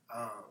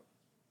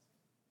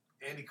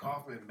Andy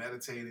Kaufman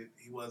meditated.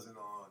 He wasn't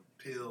on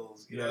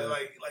pills. You know,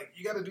 like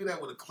you got to do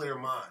that with a clear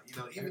mind. You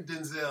know, even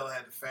Denzel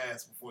had to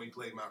fast before he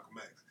played Malcolm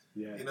X.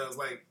 Yeah. You know, it's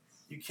like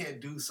you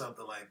can't do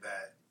something like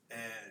that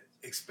and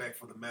expect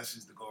for the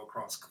message to go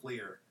across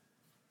clear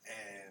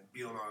and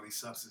be on all these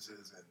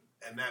substances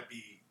and not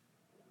be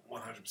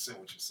 100%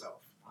 with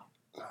yourself.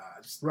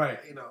 Right.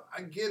 You know,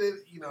 I get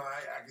it. You know,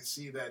 I can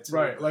see that too.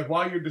 Right. Like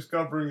while you're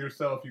discovering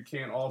yourself, you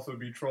can't also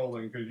be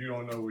trolling because you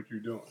don't know what you're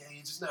doing. Yeah,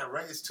 you're just not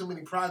right. It's too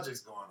many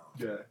projects going on.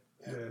 Yeah,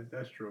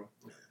 that's true.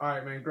 Yeah. All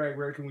right, man. Greg,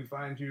 where can we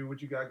find you?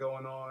 What you got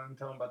going on?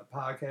 Tell them about the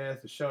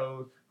podcast, the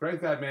shows.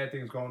 Greg's got mad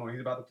things going on.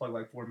 He's about to plug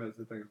like 4 minutes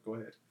of things. Go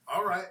ahead.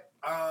 All right.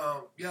 I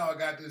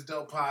got this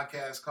dope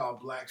podcast called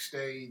Black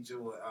Stage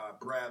with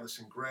Bradless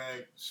and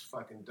Greg. It's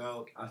fucking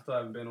dope. I still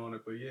haven't been on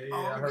it, but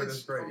I heard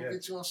it's great. I'm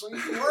get you on. So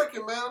you're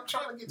working, man. I'm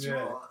trying to get you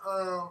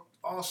on.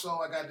 Also,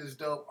 I got this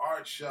dope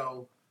art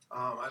show.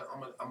 I'm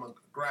a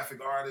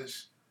graphic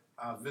artist.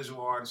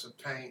 Visual artist of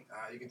paint.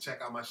 You can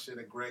check out my shit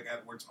at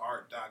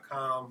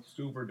GregEdwardsArt.com.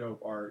 Super dope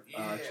art.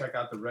 Yeah. Check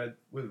out the Redlining.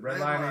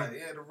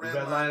 Yeah, the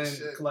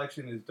Redlining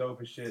collection is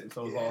dope as shit, and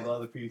so is all the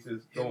other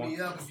pieces. Hit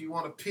me up if you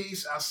want a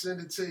piece. I'll send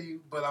it to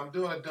you. But I'm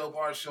doing a dope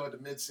art show at the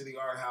Mid-City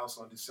Art House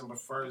on December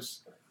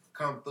 1st.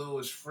 Come through.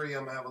 It's free.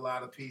 I'm going to have a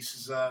lot of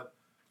pieces up,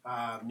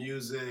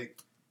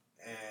 music,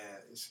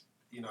 and it's,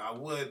 I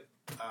would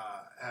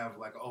have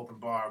like an open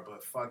bar,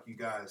 but fuck you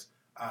guys.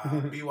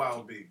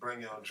 BYOB,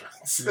 bring your own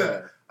drinks.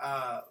 My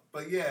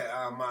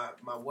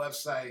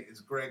website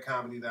is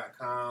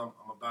gregcomedy.com.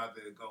 I'm about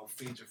to go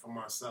feature for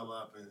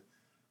Marcella up in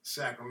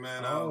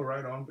Sacramento. Oh,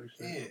 right on.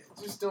 Yeah,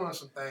 just doing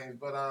some things.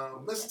 But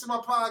listen to my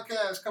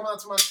podcast. Come out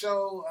to my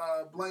show.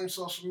 Blame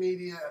Social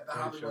Media at the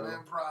Hollywood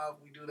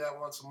Improv. We do that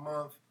once a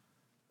month.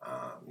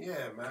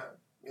 Man.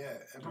 Yeah,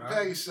 and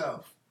prepare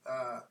yourself.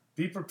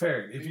 Be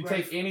prepared. If you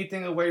take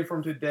anything away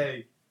from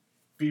today,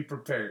 be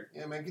prepared.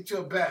 Yeah, man, get you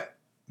a bat.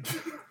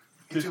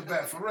 Get you a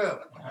bat, for real.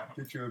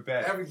 Get you a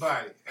bat.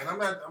 Everybody. And I'm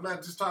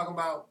not just talking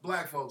about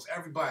black folks.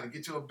 Everybody,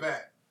 get you a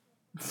bat.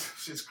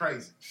 Shit's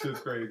crazy.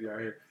 Shit's crazy out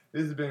here.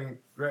 That's been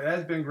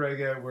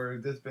Greg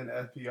Edwards. This has been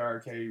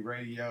FPRK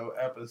Radio,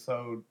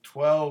 episode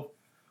 12.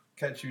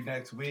 Catch you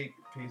next week.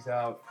 Peace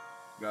out.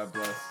 God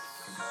bless.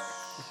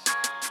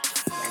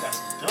 I got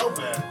some dope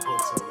ass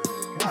books over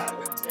there.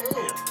 God.